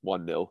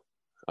 1-0.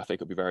 I think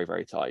it'll be very,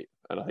 very tight,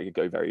 and I think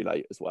it'll go very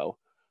late as well.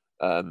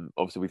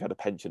 Obviously, we've had a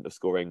penchant of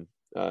scoring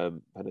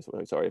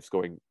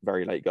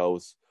very late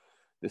goals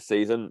this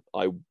season.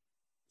 I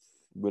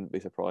wouldn't be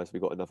surprised if we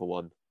got another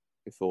one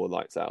before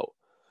lights out.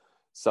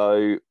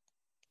 So,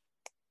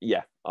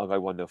 yeah, I'll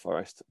go 1-0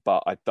 Forest,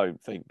 but I don't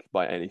think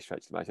by any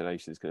stretch of the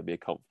imagination it's going to be a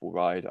comfortable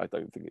ride. I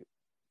don't think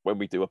when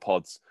we do a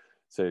pods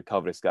to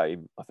cover this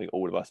game, I think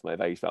all of us may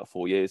have aged about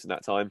 4 years in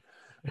that time,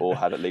 or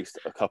had at least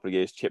a couple of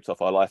years chipped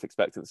off our life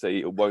expectancy.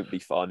 It won't be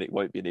fun. It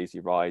won't be an easy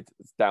ride.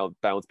 It's bound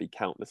to be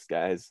countless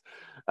scares.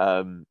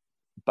 But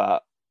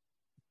I'm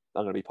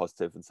going to be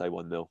positive and say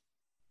 1-0.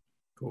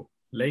 Cool.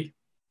 Lee?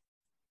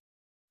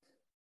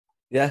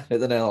 Yeah, hit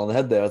the nail on the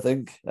head there, I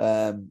think.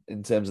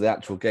 In terms of the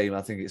actual game,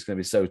 I think it's going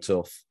to be so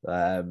tough.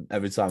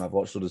 Every time I've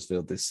watched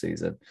Huddersfield this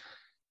season,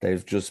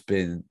 they've just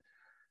been...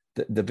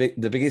 The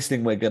biggest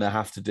thing we're going to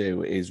have to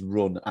do is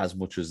run as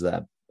much as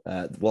them.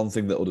 One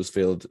thing that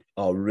Huddersfield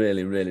are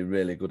really, really,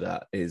 really good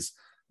at is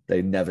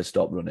they never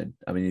stop running.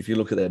 I mean, if you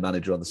look at their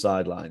manager on the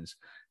sidelines,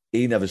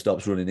 he never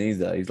stops running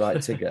either. He's like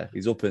Tigger.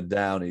 He's up and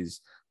down.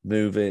 He's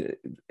moving.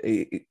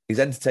 He's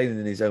entertaining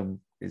in his own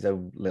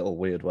little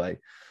weird way.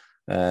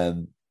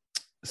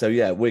 So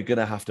yeah, we're going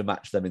to have to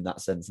match them in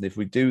that sense. And if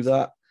we do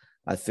that,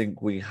 I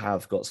think we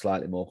have got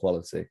slightly more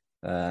quality.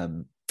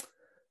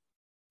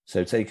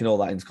 So taking all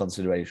that into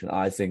consideration,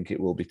 I think it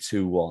will be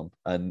 2-1.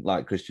 And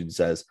like Christian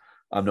says,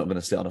 I'm not going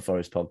to sit on a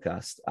Forest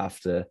podcast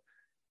after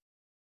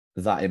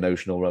that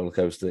emotional roller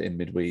coaster in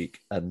midweek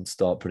and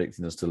start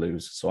predicting us to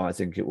lose. So I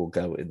think it will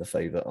go in the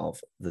favour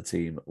of the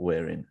team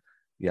wearing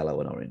yellow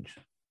and orange.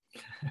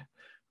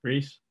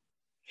 Reese?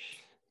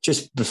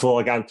 Just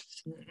before I go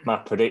to my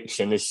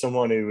prediction, there's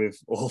someone who we've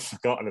all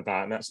forgotten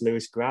about, and that's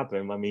Lewis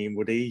Grabban. I mean,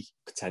 would he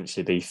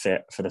potentially be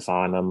fit for the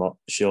final? I'm not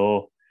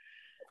sure.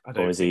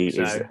 Or is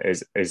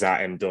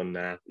that him done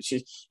now?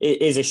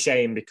 It is a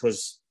shame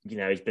because, you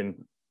know, he's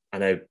been, I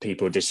know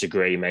people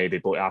disagree maybe,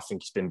 but I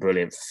think he's been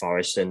brilliant for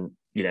Forest. And,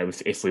 you know,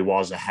 if we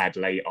was ahead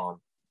late on,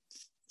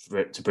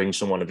 to bring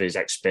someone of his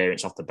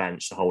experience off the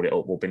bench to hold it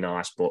up would be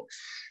nice, but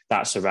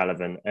that's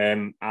irrelevant.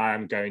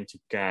 I'm going to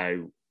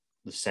go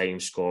the same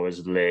score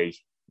as Lee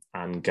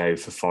and go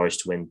for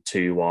Forest to win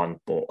 2-1.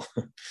 But,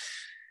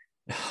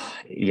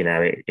 you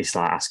know, it's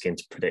like asking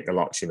to predict the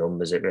lottery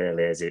numbers. It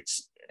really is.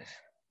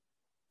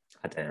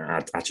 I don't know.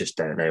 I just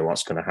don't know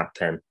what's going to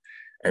happen.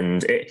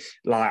 And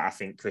like I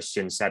think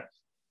Christian said,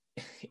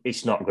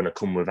 it's not going to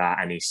come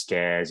without any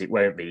scares. It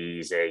won't be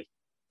easy.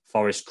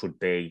 Forest could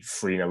be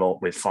 3-0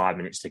 up with 5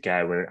 minutes to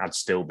go and I'd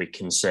still be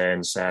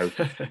concerned. So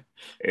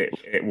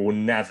it will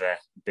never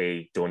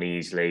be done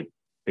easily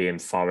being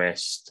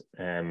Forest.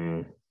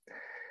 And,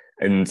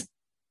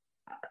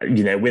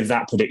 you know, with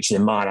that prediction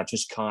in mind, I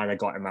just kind of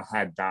got in my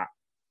head that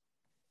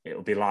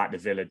it'll be like the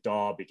Villa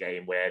Derby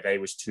game where they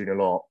was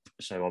 2-0 up,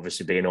 so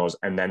obviously being us,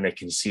 and then they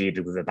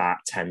conceded with about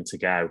 10 to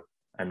go.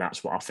 And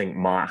that's what I think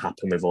might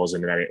happen with us,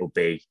 and then it'll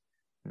be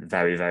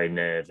very, very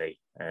nervy.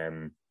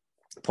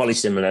 Probably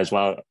similar as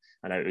well.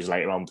 I know it was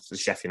later on the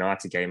Sheffield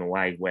United game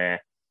away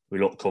where we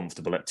look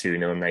comfortable at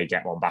 2-0 and they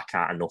get one back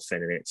out of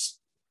nothing and it's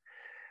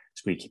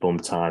squeaky bum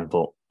time.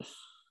 But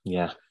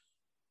yeah.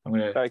 I'm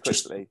going to very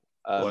quickly.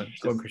 Go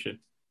on, Christian.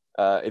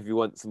 If you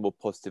want some more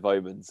positive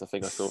omens, I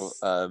think I saw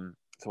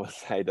someone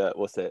say that,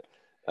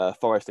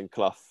 Forest and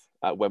Clough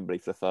at Wembley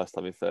for the first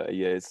time in 30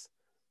 years,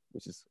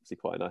 which is obviously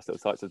quite a nice little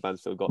touch that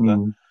Mansfield got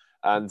there.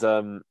 And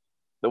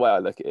the way I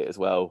look at it as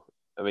well,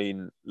 I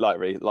mean, like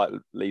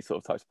Lee sort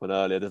of touched upon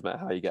earlier, it doesn't matter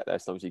how you get there,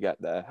 as long as you get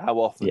there. How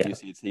often do you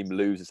see a team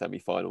lose a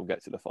semi-final and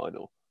get to the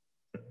final,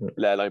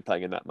 let alone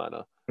playing in that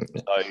manner?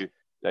 So, you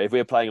know, if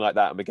we're playing like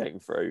that and we're getting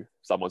through,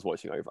 someone's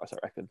watching over us, I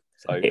reckon.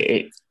 So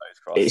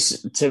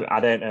I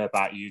don't know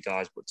about you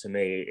guys, but to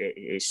me,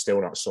 it's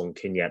still not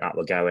sunk in yet that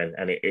we're going,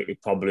 and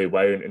it probably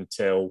won't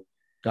until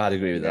I'd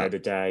agree with that. The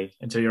day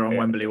until you're on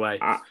Wembley way.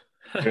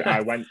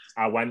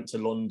 I went to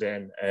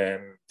London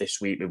this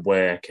week with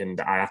work,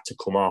 and I had to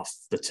come off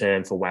the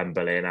turn for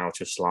Wembley, and I was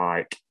just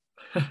like,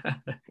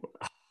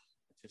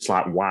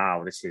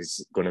 wow, this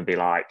is going to be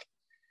like.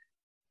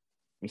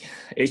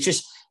 It's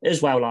just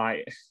as well,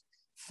 like,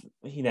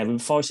 you know,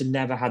 Forest had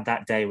never had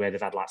that day where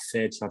they've had like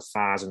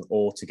 30,000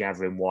 all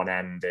together in one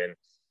end, and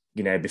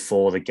you know,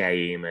 before the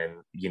game, and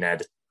you know,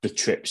 the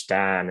trips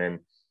down, and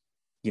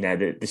you know,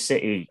 the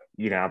city,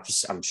 you know,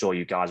 I'm sure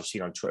you guys have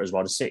seen on Twitter as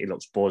well, the city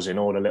looks buzzing,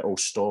 all the little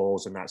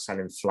stalls and that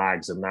selling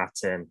flags and that,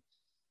 and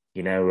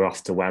you know, we're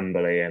off to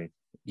Wembley, and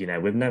you know,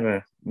 we've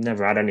never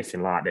had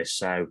anything like this,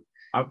 so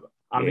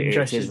I'm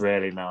interested. It is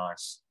really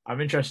nice.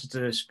 I'm interested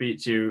to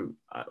speak to you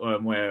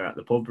when we're at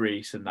the pub,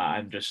 Reese, and that,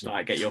 and just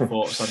like get your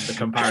thoughts on the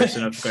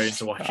comparison of going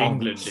to watch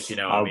England, if you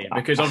know what I mean.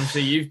 Because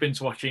obviously you've been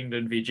to watch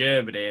England v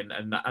Germany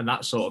and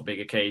that sort of big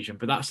occasion,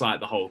 but that's like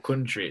the whole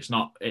country. It's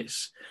not.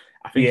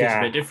 I think it's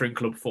a bit different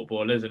club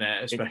football, isn't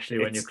it? Especially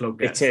when your club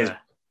gets there. It is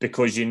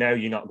because you know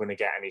you're not going to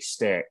get any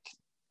stick.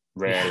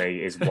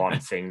 Really, is one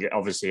thing.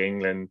 Obviously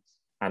England,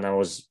 and I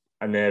was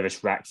a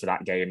nervous wreck for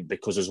that game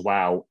because as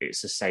well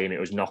it's the same. It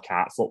was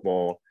knockout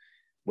football.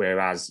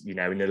 Whereas, you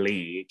know, in the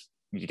league,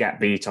 you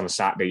get beat on a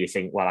Saturday, you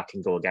think, well, I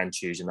can go again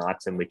Tuesday night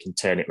and we can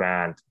turn it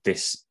round.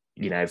 This,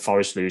 you know,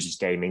 Forest loses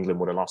game, England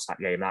would have lost that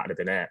game. That would have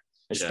been it,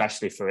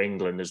 especially for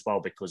England as well,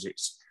 because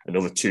it's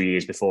another 2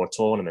 years before a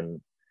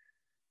tournament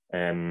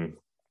and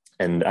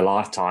a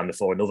lifetime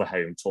before another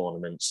home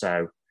tournament.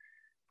 So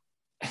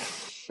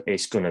I'm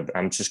just going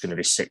to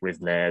be sick with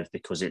nerves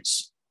because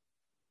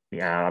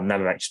I've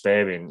never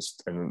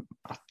experienced, and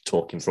I'm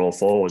talking for all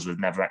forwards, we've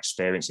never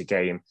experienced a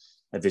game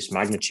of this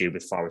magnitude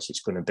with Forest.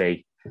 It's going to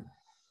be,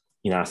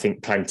 you know, I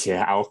think plenty of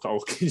alcohol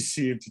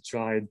consumed to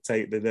try and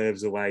take the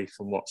nerves away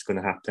from what's going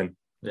to happen.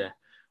 Yeah.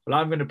 Well,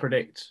 I'm going to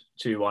predict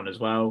 2-1 as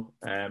well.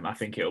 I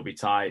think it'll be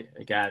tight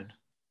again.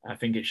 I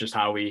think it's just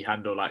how we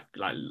handle, like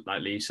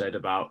Lee said,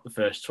 about the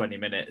first 20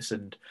 minutes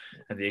and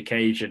the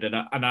occasion.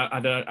 And I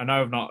know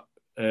I've not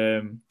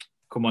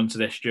come on to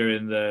this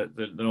during the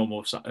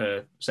normal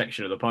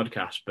section of the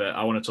podcast, but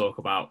I want to talk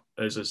about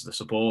us as the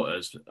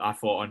supporters. I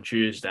thought on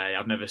Tuesday,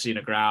 I've never seen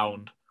a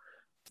ground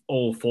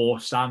all four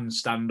stands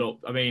stand up.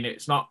 I mean,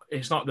 it's not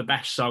the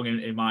best song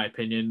in my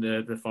opinion,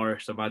 the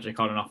Forest of Magic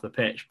on and off the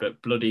pitch,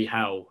 but bloody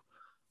hell,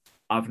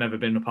 I've never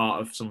been a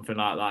part of something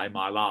like that in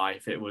my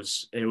life. It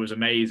was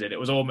amazing. It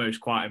was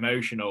almost quite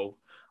emotional.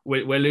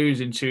 We're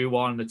losing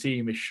 2-1. The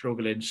team is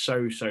struggling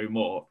so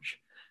much,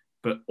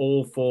 but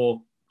all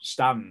four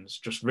stands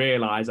just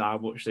realise how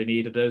much they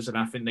needed us, and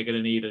I think they're going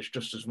to need us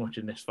just as much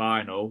in this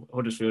final.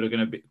 Huddersfield are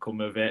going to come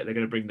with it. They're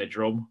going to bring the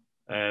drum.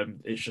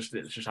 It's just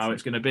how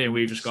it's going to be, and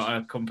we've just got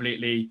to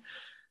completely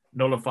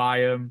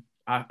nullify them.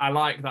 I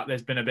like that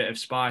there's been a bit of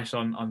spice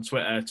on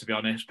Twitter, to be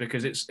honest,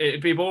 because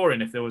it'd be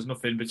boring if there was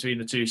nothing between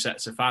the two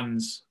sets of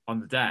fans on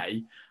the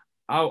day.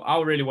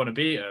 I really want to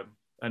beat them,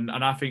 and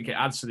I think it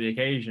adds to the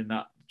occasion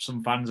that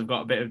some fans have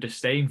got a bit of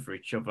disdain for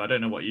each other. I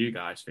don't know what you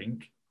guys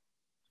think.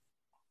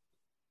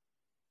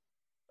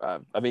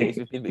 I mean,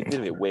 it's been a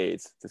bit weird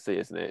to see,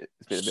 isn't it?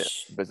 It's been a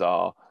bit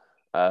bizarre.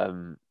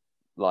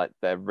 Like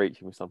they're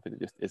reaching with something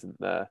that just isn't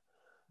there.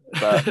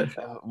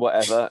 But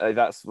whatever,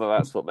 that's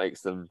what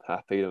makes them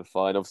happy and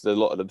fine. Obviously, a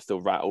lot of them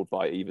still rattled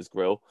by Eva's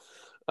grill,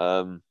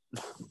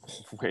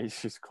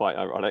 which is quite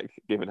ironic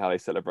given how they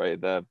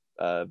celebrated their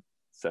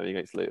semi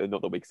against Luton.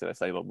 Not the week the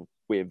same one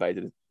we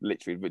invaded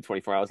literally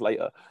 24 hours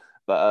later.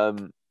 But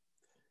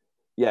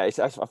yeah,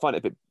 I find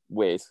it a bit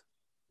weird,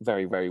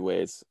 very very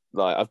weird.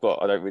 Like I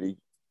don't really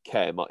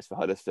care much for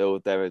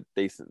Huddersfield. They're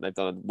decent. They've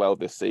done well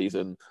this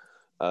season.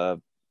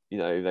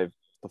 They've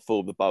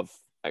performed above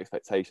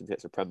expectations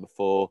against the Prem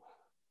before.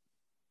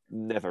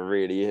 Never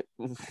really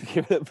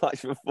given it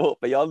much of a thought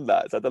beyond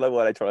that. So I don't know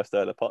why they try to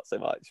stir the pot so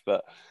much.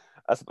 But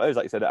I suppose,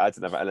 like you said, it adds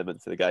another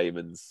element to the game,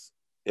 and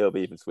it'll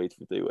be even sweeter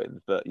if we do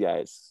win. But yeah,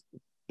 it's a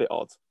bit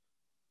odd.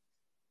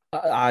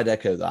 I'd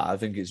echo that. I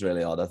think it's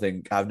really odd. I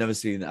think I've never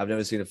seen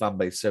a fan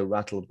base so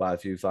rattled by a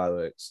few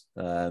fireworks.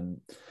 And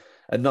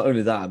not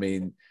only that, I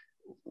mean,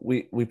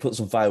 we put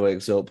some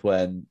fireworks up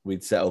when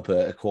we'd set up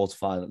a quarter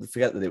final.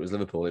 Forget that it was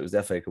Liverpool; it was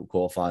the FA Cup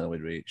quarter final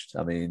we'd reached.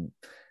 I mean,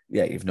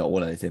 yeah, you've not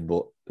won anything,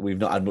 but we've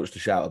not had much to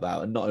shout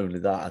about. And not only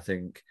that, I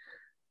think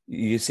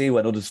you see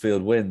when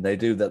Huddersfield win, they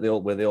do that.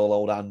 Where they all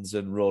hold hands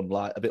and run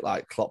like a bit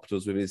like Klopp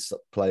does with his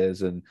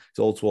players, and it's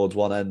all towards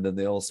one end, and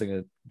they all sing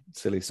a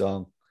silly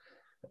song.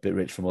 A bit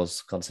rich from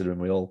us, considering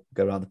we all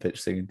go around the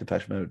pitch singing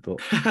Depeche Mode, but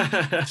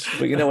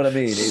you know what I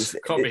mean.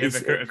 Can't be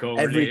hypocritical.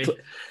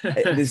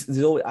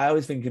 I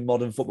always think in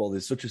modern football,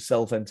 there's such a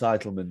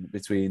self-entitlement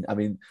between. I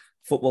mean,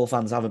 football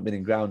fans haven't been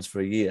in grounds for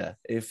a year.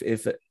 If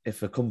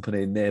a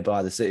company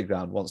nearby the City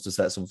Ground wants to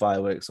set some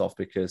fireworks off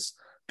because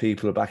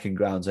people are back in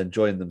grounds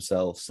enjoying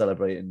themselves,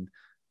 celebrating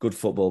good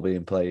football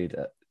being played,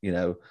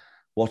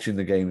 watching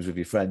the games with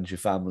your friends, your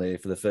family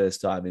for the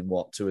first time in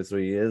 2 or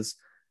 3 years.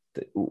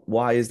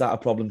 Why is that a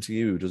problem to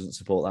you who doesn't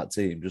support that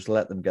team? Just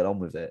let them get on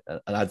with it.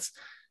 And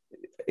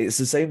it's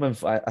the same when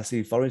I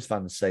see Forest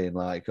fans saying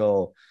like,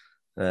 such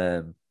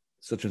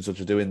and such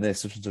are doing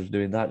this, such and such are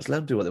doing that. Just let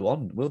them do what they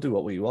want. We'll do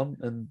what we want,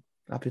 and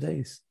happy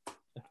days.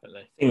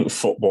 Definitely. I think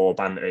football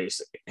banter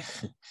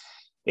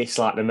it's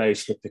like the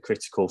most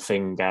hypocritical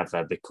thing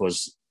ever,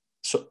 because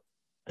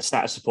a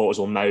set of supporters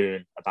will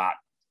moan about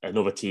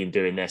another team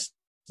doing this,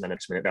 and the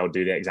next minute they'll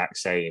do the exact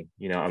same.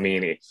 You know what I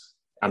mean?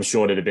 I'm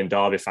sure there'd have been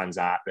Derby fans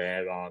out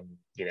there on,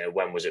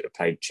 when was it we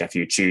played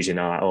Sheffield Tuesday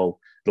night? Oh,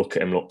 look at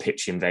them, look,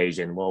 pitch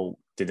invasion. Well,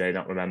 did they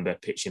not remember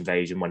pitch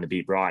invasion when they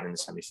beat Brighton in the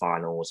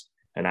semi-finals,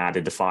 and I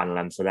did the final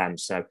end for them?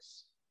 So,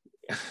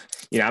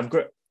 I've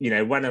got,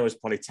 when I was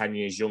probably 10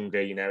 years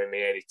younger, in my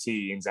early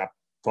teens, I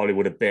probably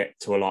would have bit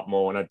to a lot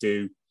more, and I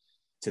do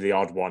to the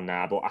odd one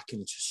now, but I can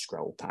just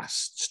scroll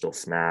past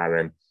stuff now.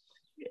 And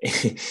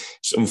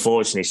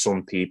unfortunately,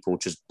 some people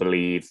just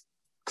believe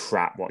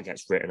crap what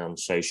gets written on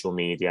social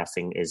media, I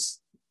think is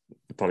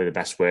probably the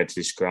best word to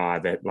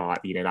describe it.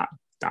 Like,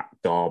 that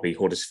Derby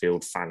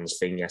Huddersfield fans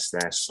thing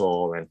yesterday I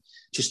saw, and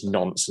just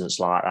nonsense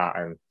like that.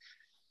 And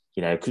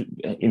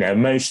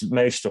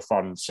most stuff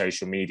on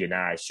social media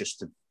now is just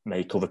to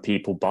make other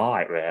people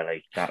buy it,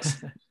 really. That's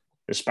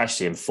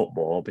especially in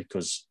football,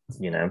 because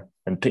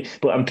and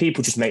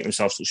people just make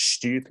themselves look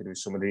stupid with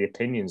some of the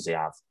opinions they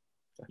have.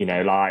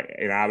 Like,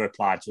 I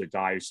replied to a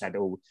guy who said,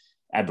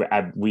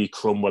 we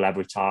crumble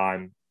every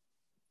time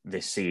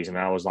this season.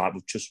 I was like,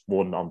 we've just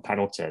won on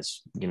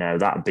penalties.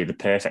 That would be the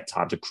perfect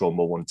time to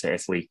crumble, wouldn't it,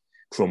 if we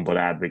crumbled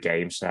every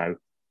game? So,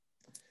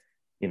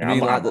 you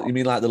mean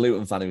like the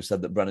Luton fan who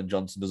said that Brennan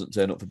Johnson doesn't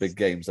turn up for big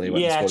games, and he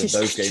went and scored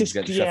in those games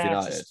against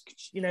Sheffield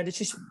United? They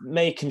just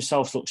make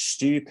himself look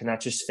stupid. I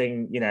just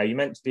think, you're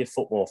meant to be a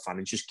football fan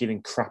and just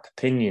giving crap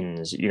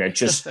opinions,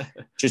 just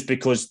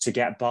because to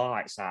get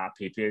bites out of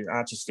people.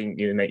 I just think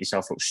you make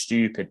yourself look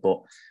stupid. But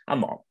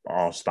I'm not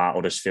arsed about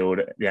Huddersfield.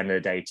 At the end of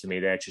the day, to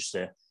me, they're just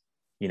a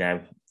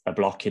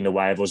block in the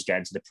way of us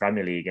getting to the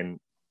Premier League,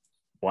 and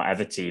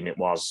whatever team it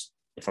was.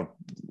 If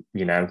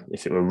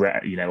it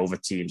were, other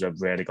teams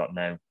I've really got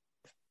no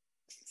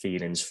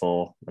feelings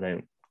for.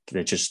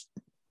 They're just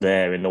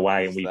there in the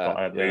way, and we've got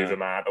to move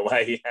them out of the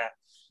way. Yeah.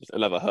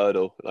 Another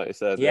hurdle, like you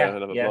said.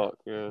 Another block.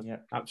 Yeah,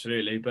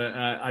 absolutely. But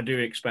I do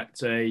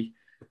expect a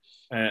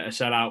a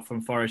sellout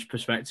from Forest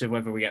perspective.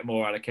 Whether we get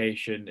more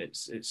allocation,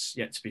 it's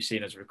yet to be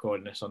seen as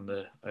recording this on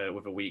the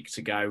with a week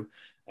to go.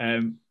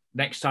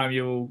 Next time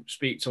you'll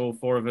speak to all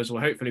four of us, will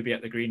hopefully be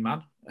at the Green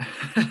Man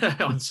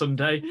on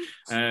Sunday,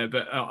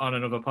 but on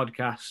another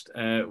podcast.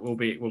 We'll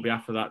be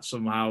after that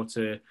somehow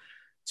to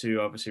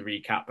obviously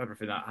recap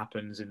everything that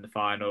happens in the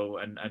final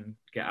and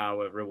get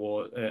our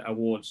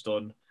awards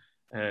done.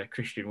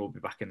 Christian will be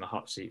back in the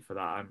hot seat for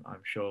that.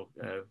 I'm sure.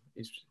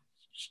 It's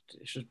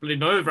just bloody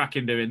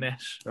nerve-wracking doing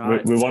this.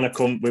 Right? We want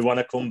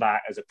to come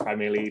back as a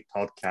Premier League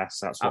podcast.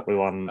 That's what we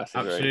want.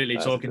 Absolutely,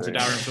 talking to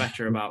Darren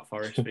Fletcher about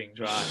Forest things.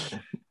 Right.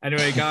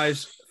 Anyway,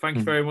 guys, thank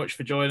you very much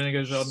for joining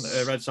us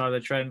on Red Side of the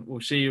Trent. We'll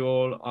see you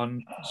all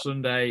on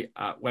Sunday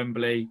at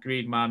Wembley,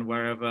 Green Man,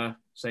 wherever.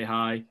 Say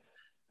hi.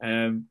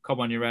 Come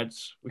on, you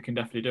Reds. We can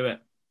definitely do it.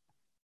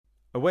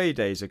 Away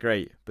days are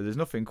great, but there's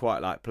nothing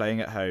quite like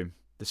playing at home.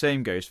 The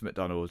same goes for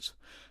McDonald's.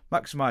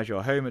 Maximise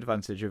your home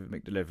advantage with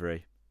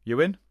McDelivery. You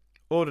win?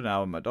 Order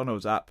now on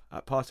McDonald's app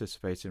at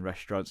participating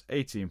restaurants.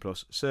 18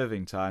 plus,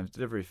 serving times,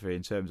 delivery fee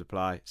and terms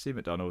apply. See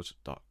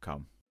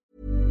mcdonalds.com.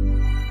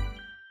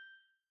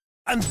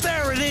 And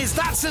there it is,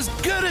 that's as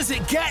good as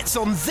it gets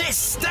on this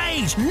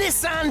stage.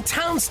 Nissan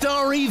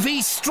Townstar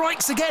EV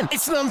strikes again.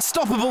 It's an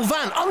unstoppable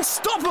van,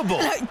 unstoppable.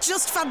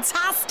 Just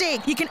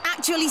fantastic. You can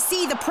actually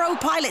see the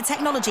ProPilot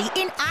technology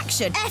in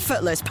action.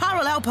 Effortless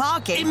parallel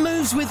parking. It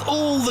moves with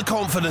all the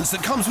confidence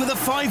that comes with a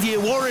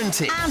 5-year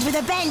warranty. And with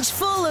a bench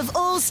full of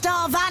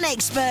all-star van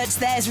experts,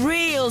 there's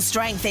real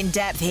strength in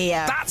depth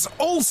here. That's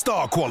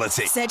all-star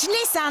quality. Search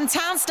Nissan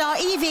Townstar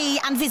EV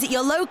and visit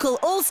your local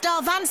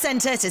all-star van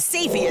centre to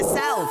see for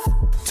yourself.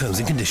 Terms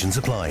and conditions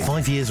apply.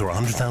 5 years or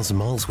 100,000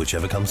 miles,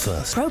 whichever comes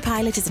first.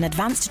 ProPilot is an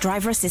advanced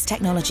driver assist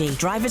technology.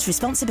 Driver's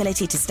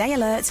responsibility to stay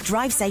alert,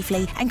 drive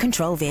safely and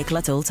control vehicle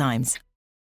at all times.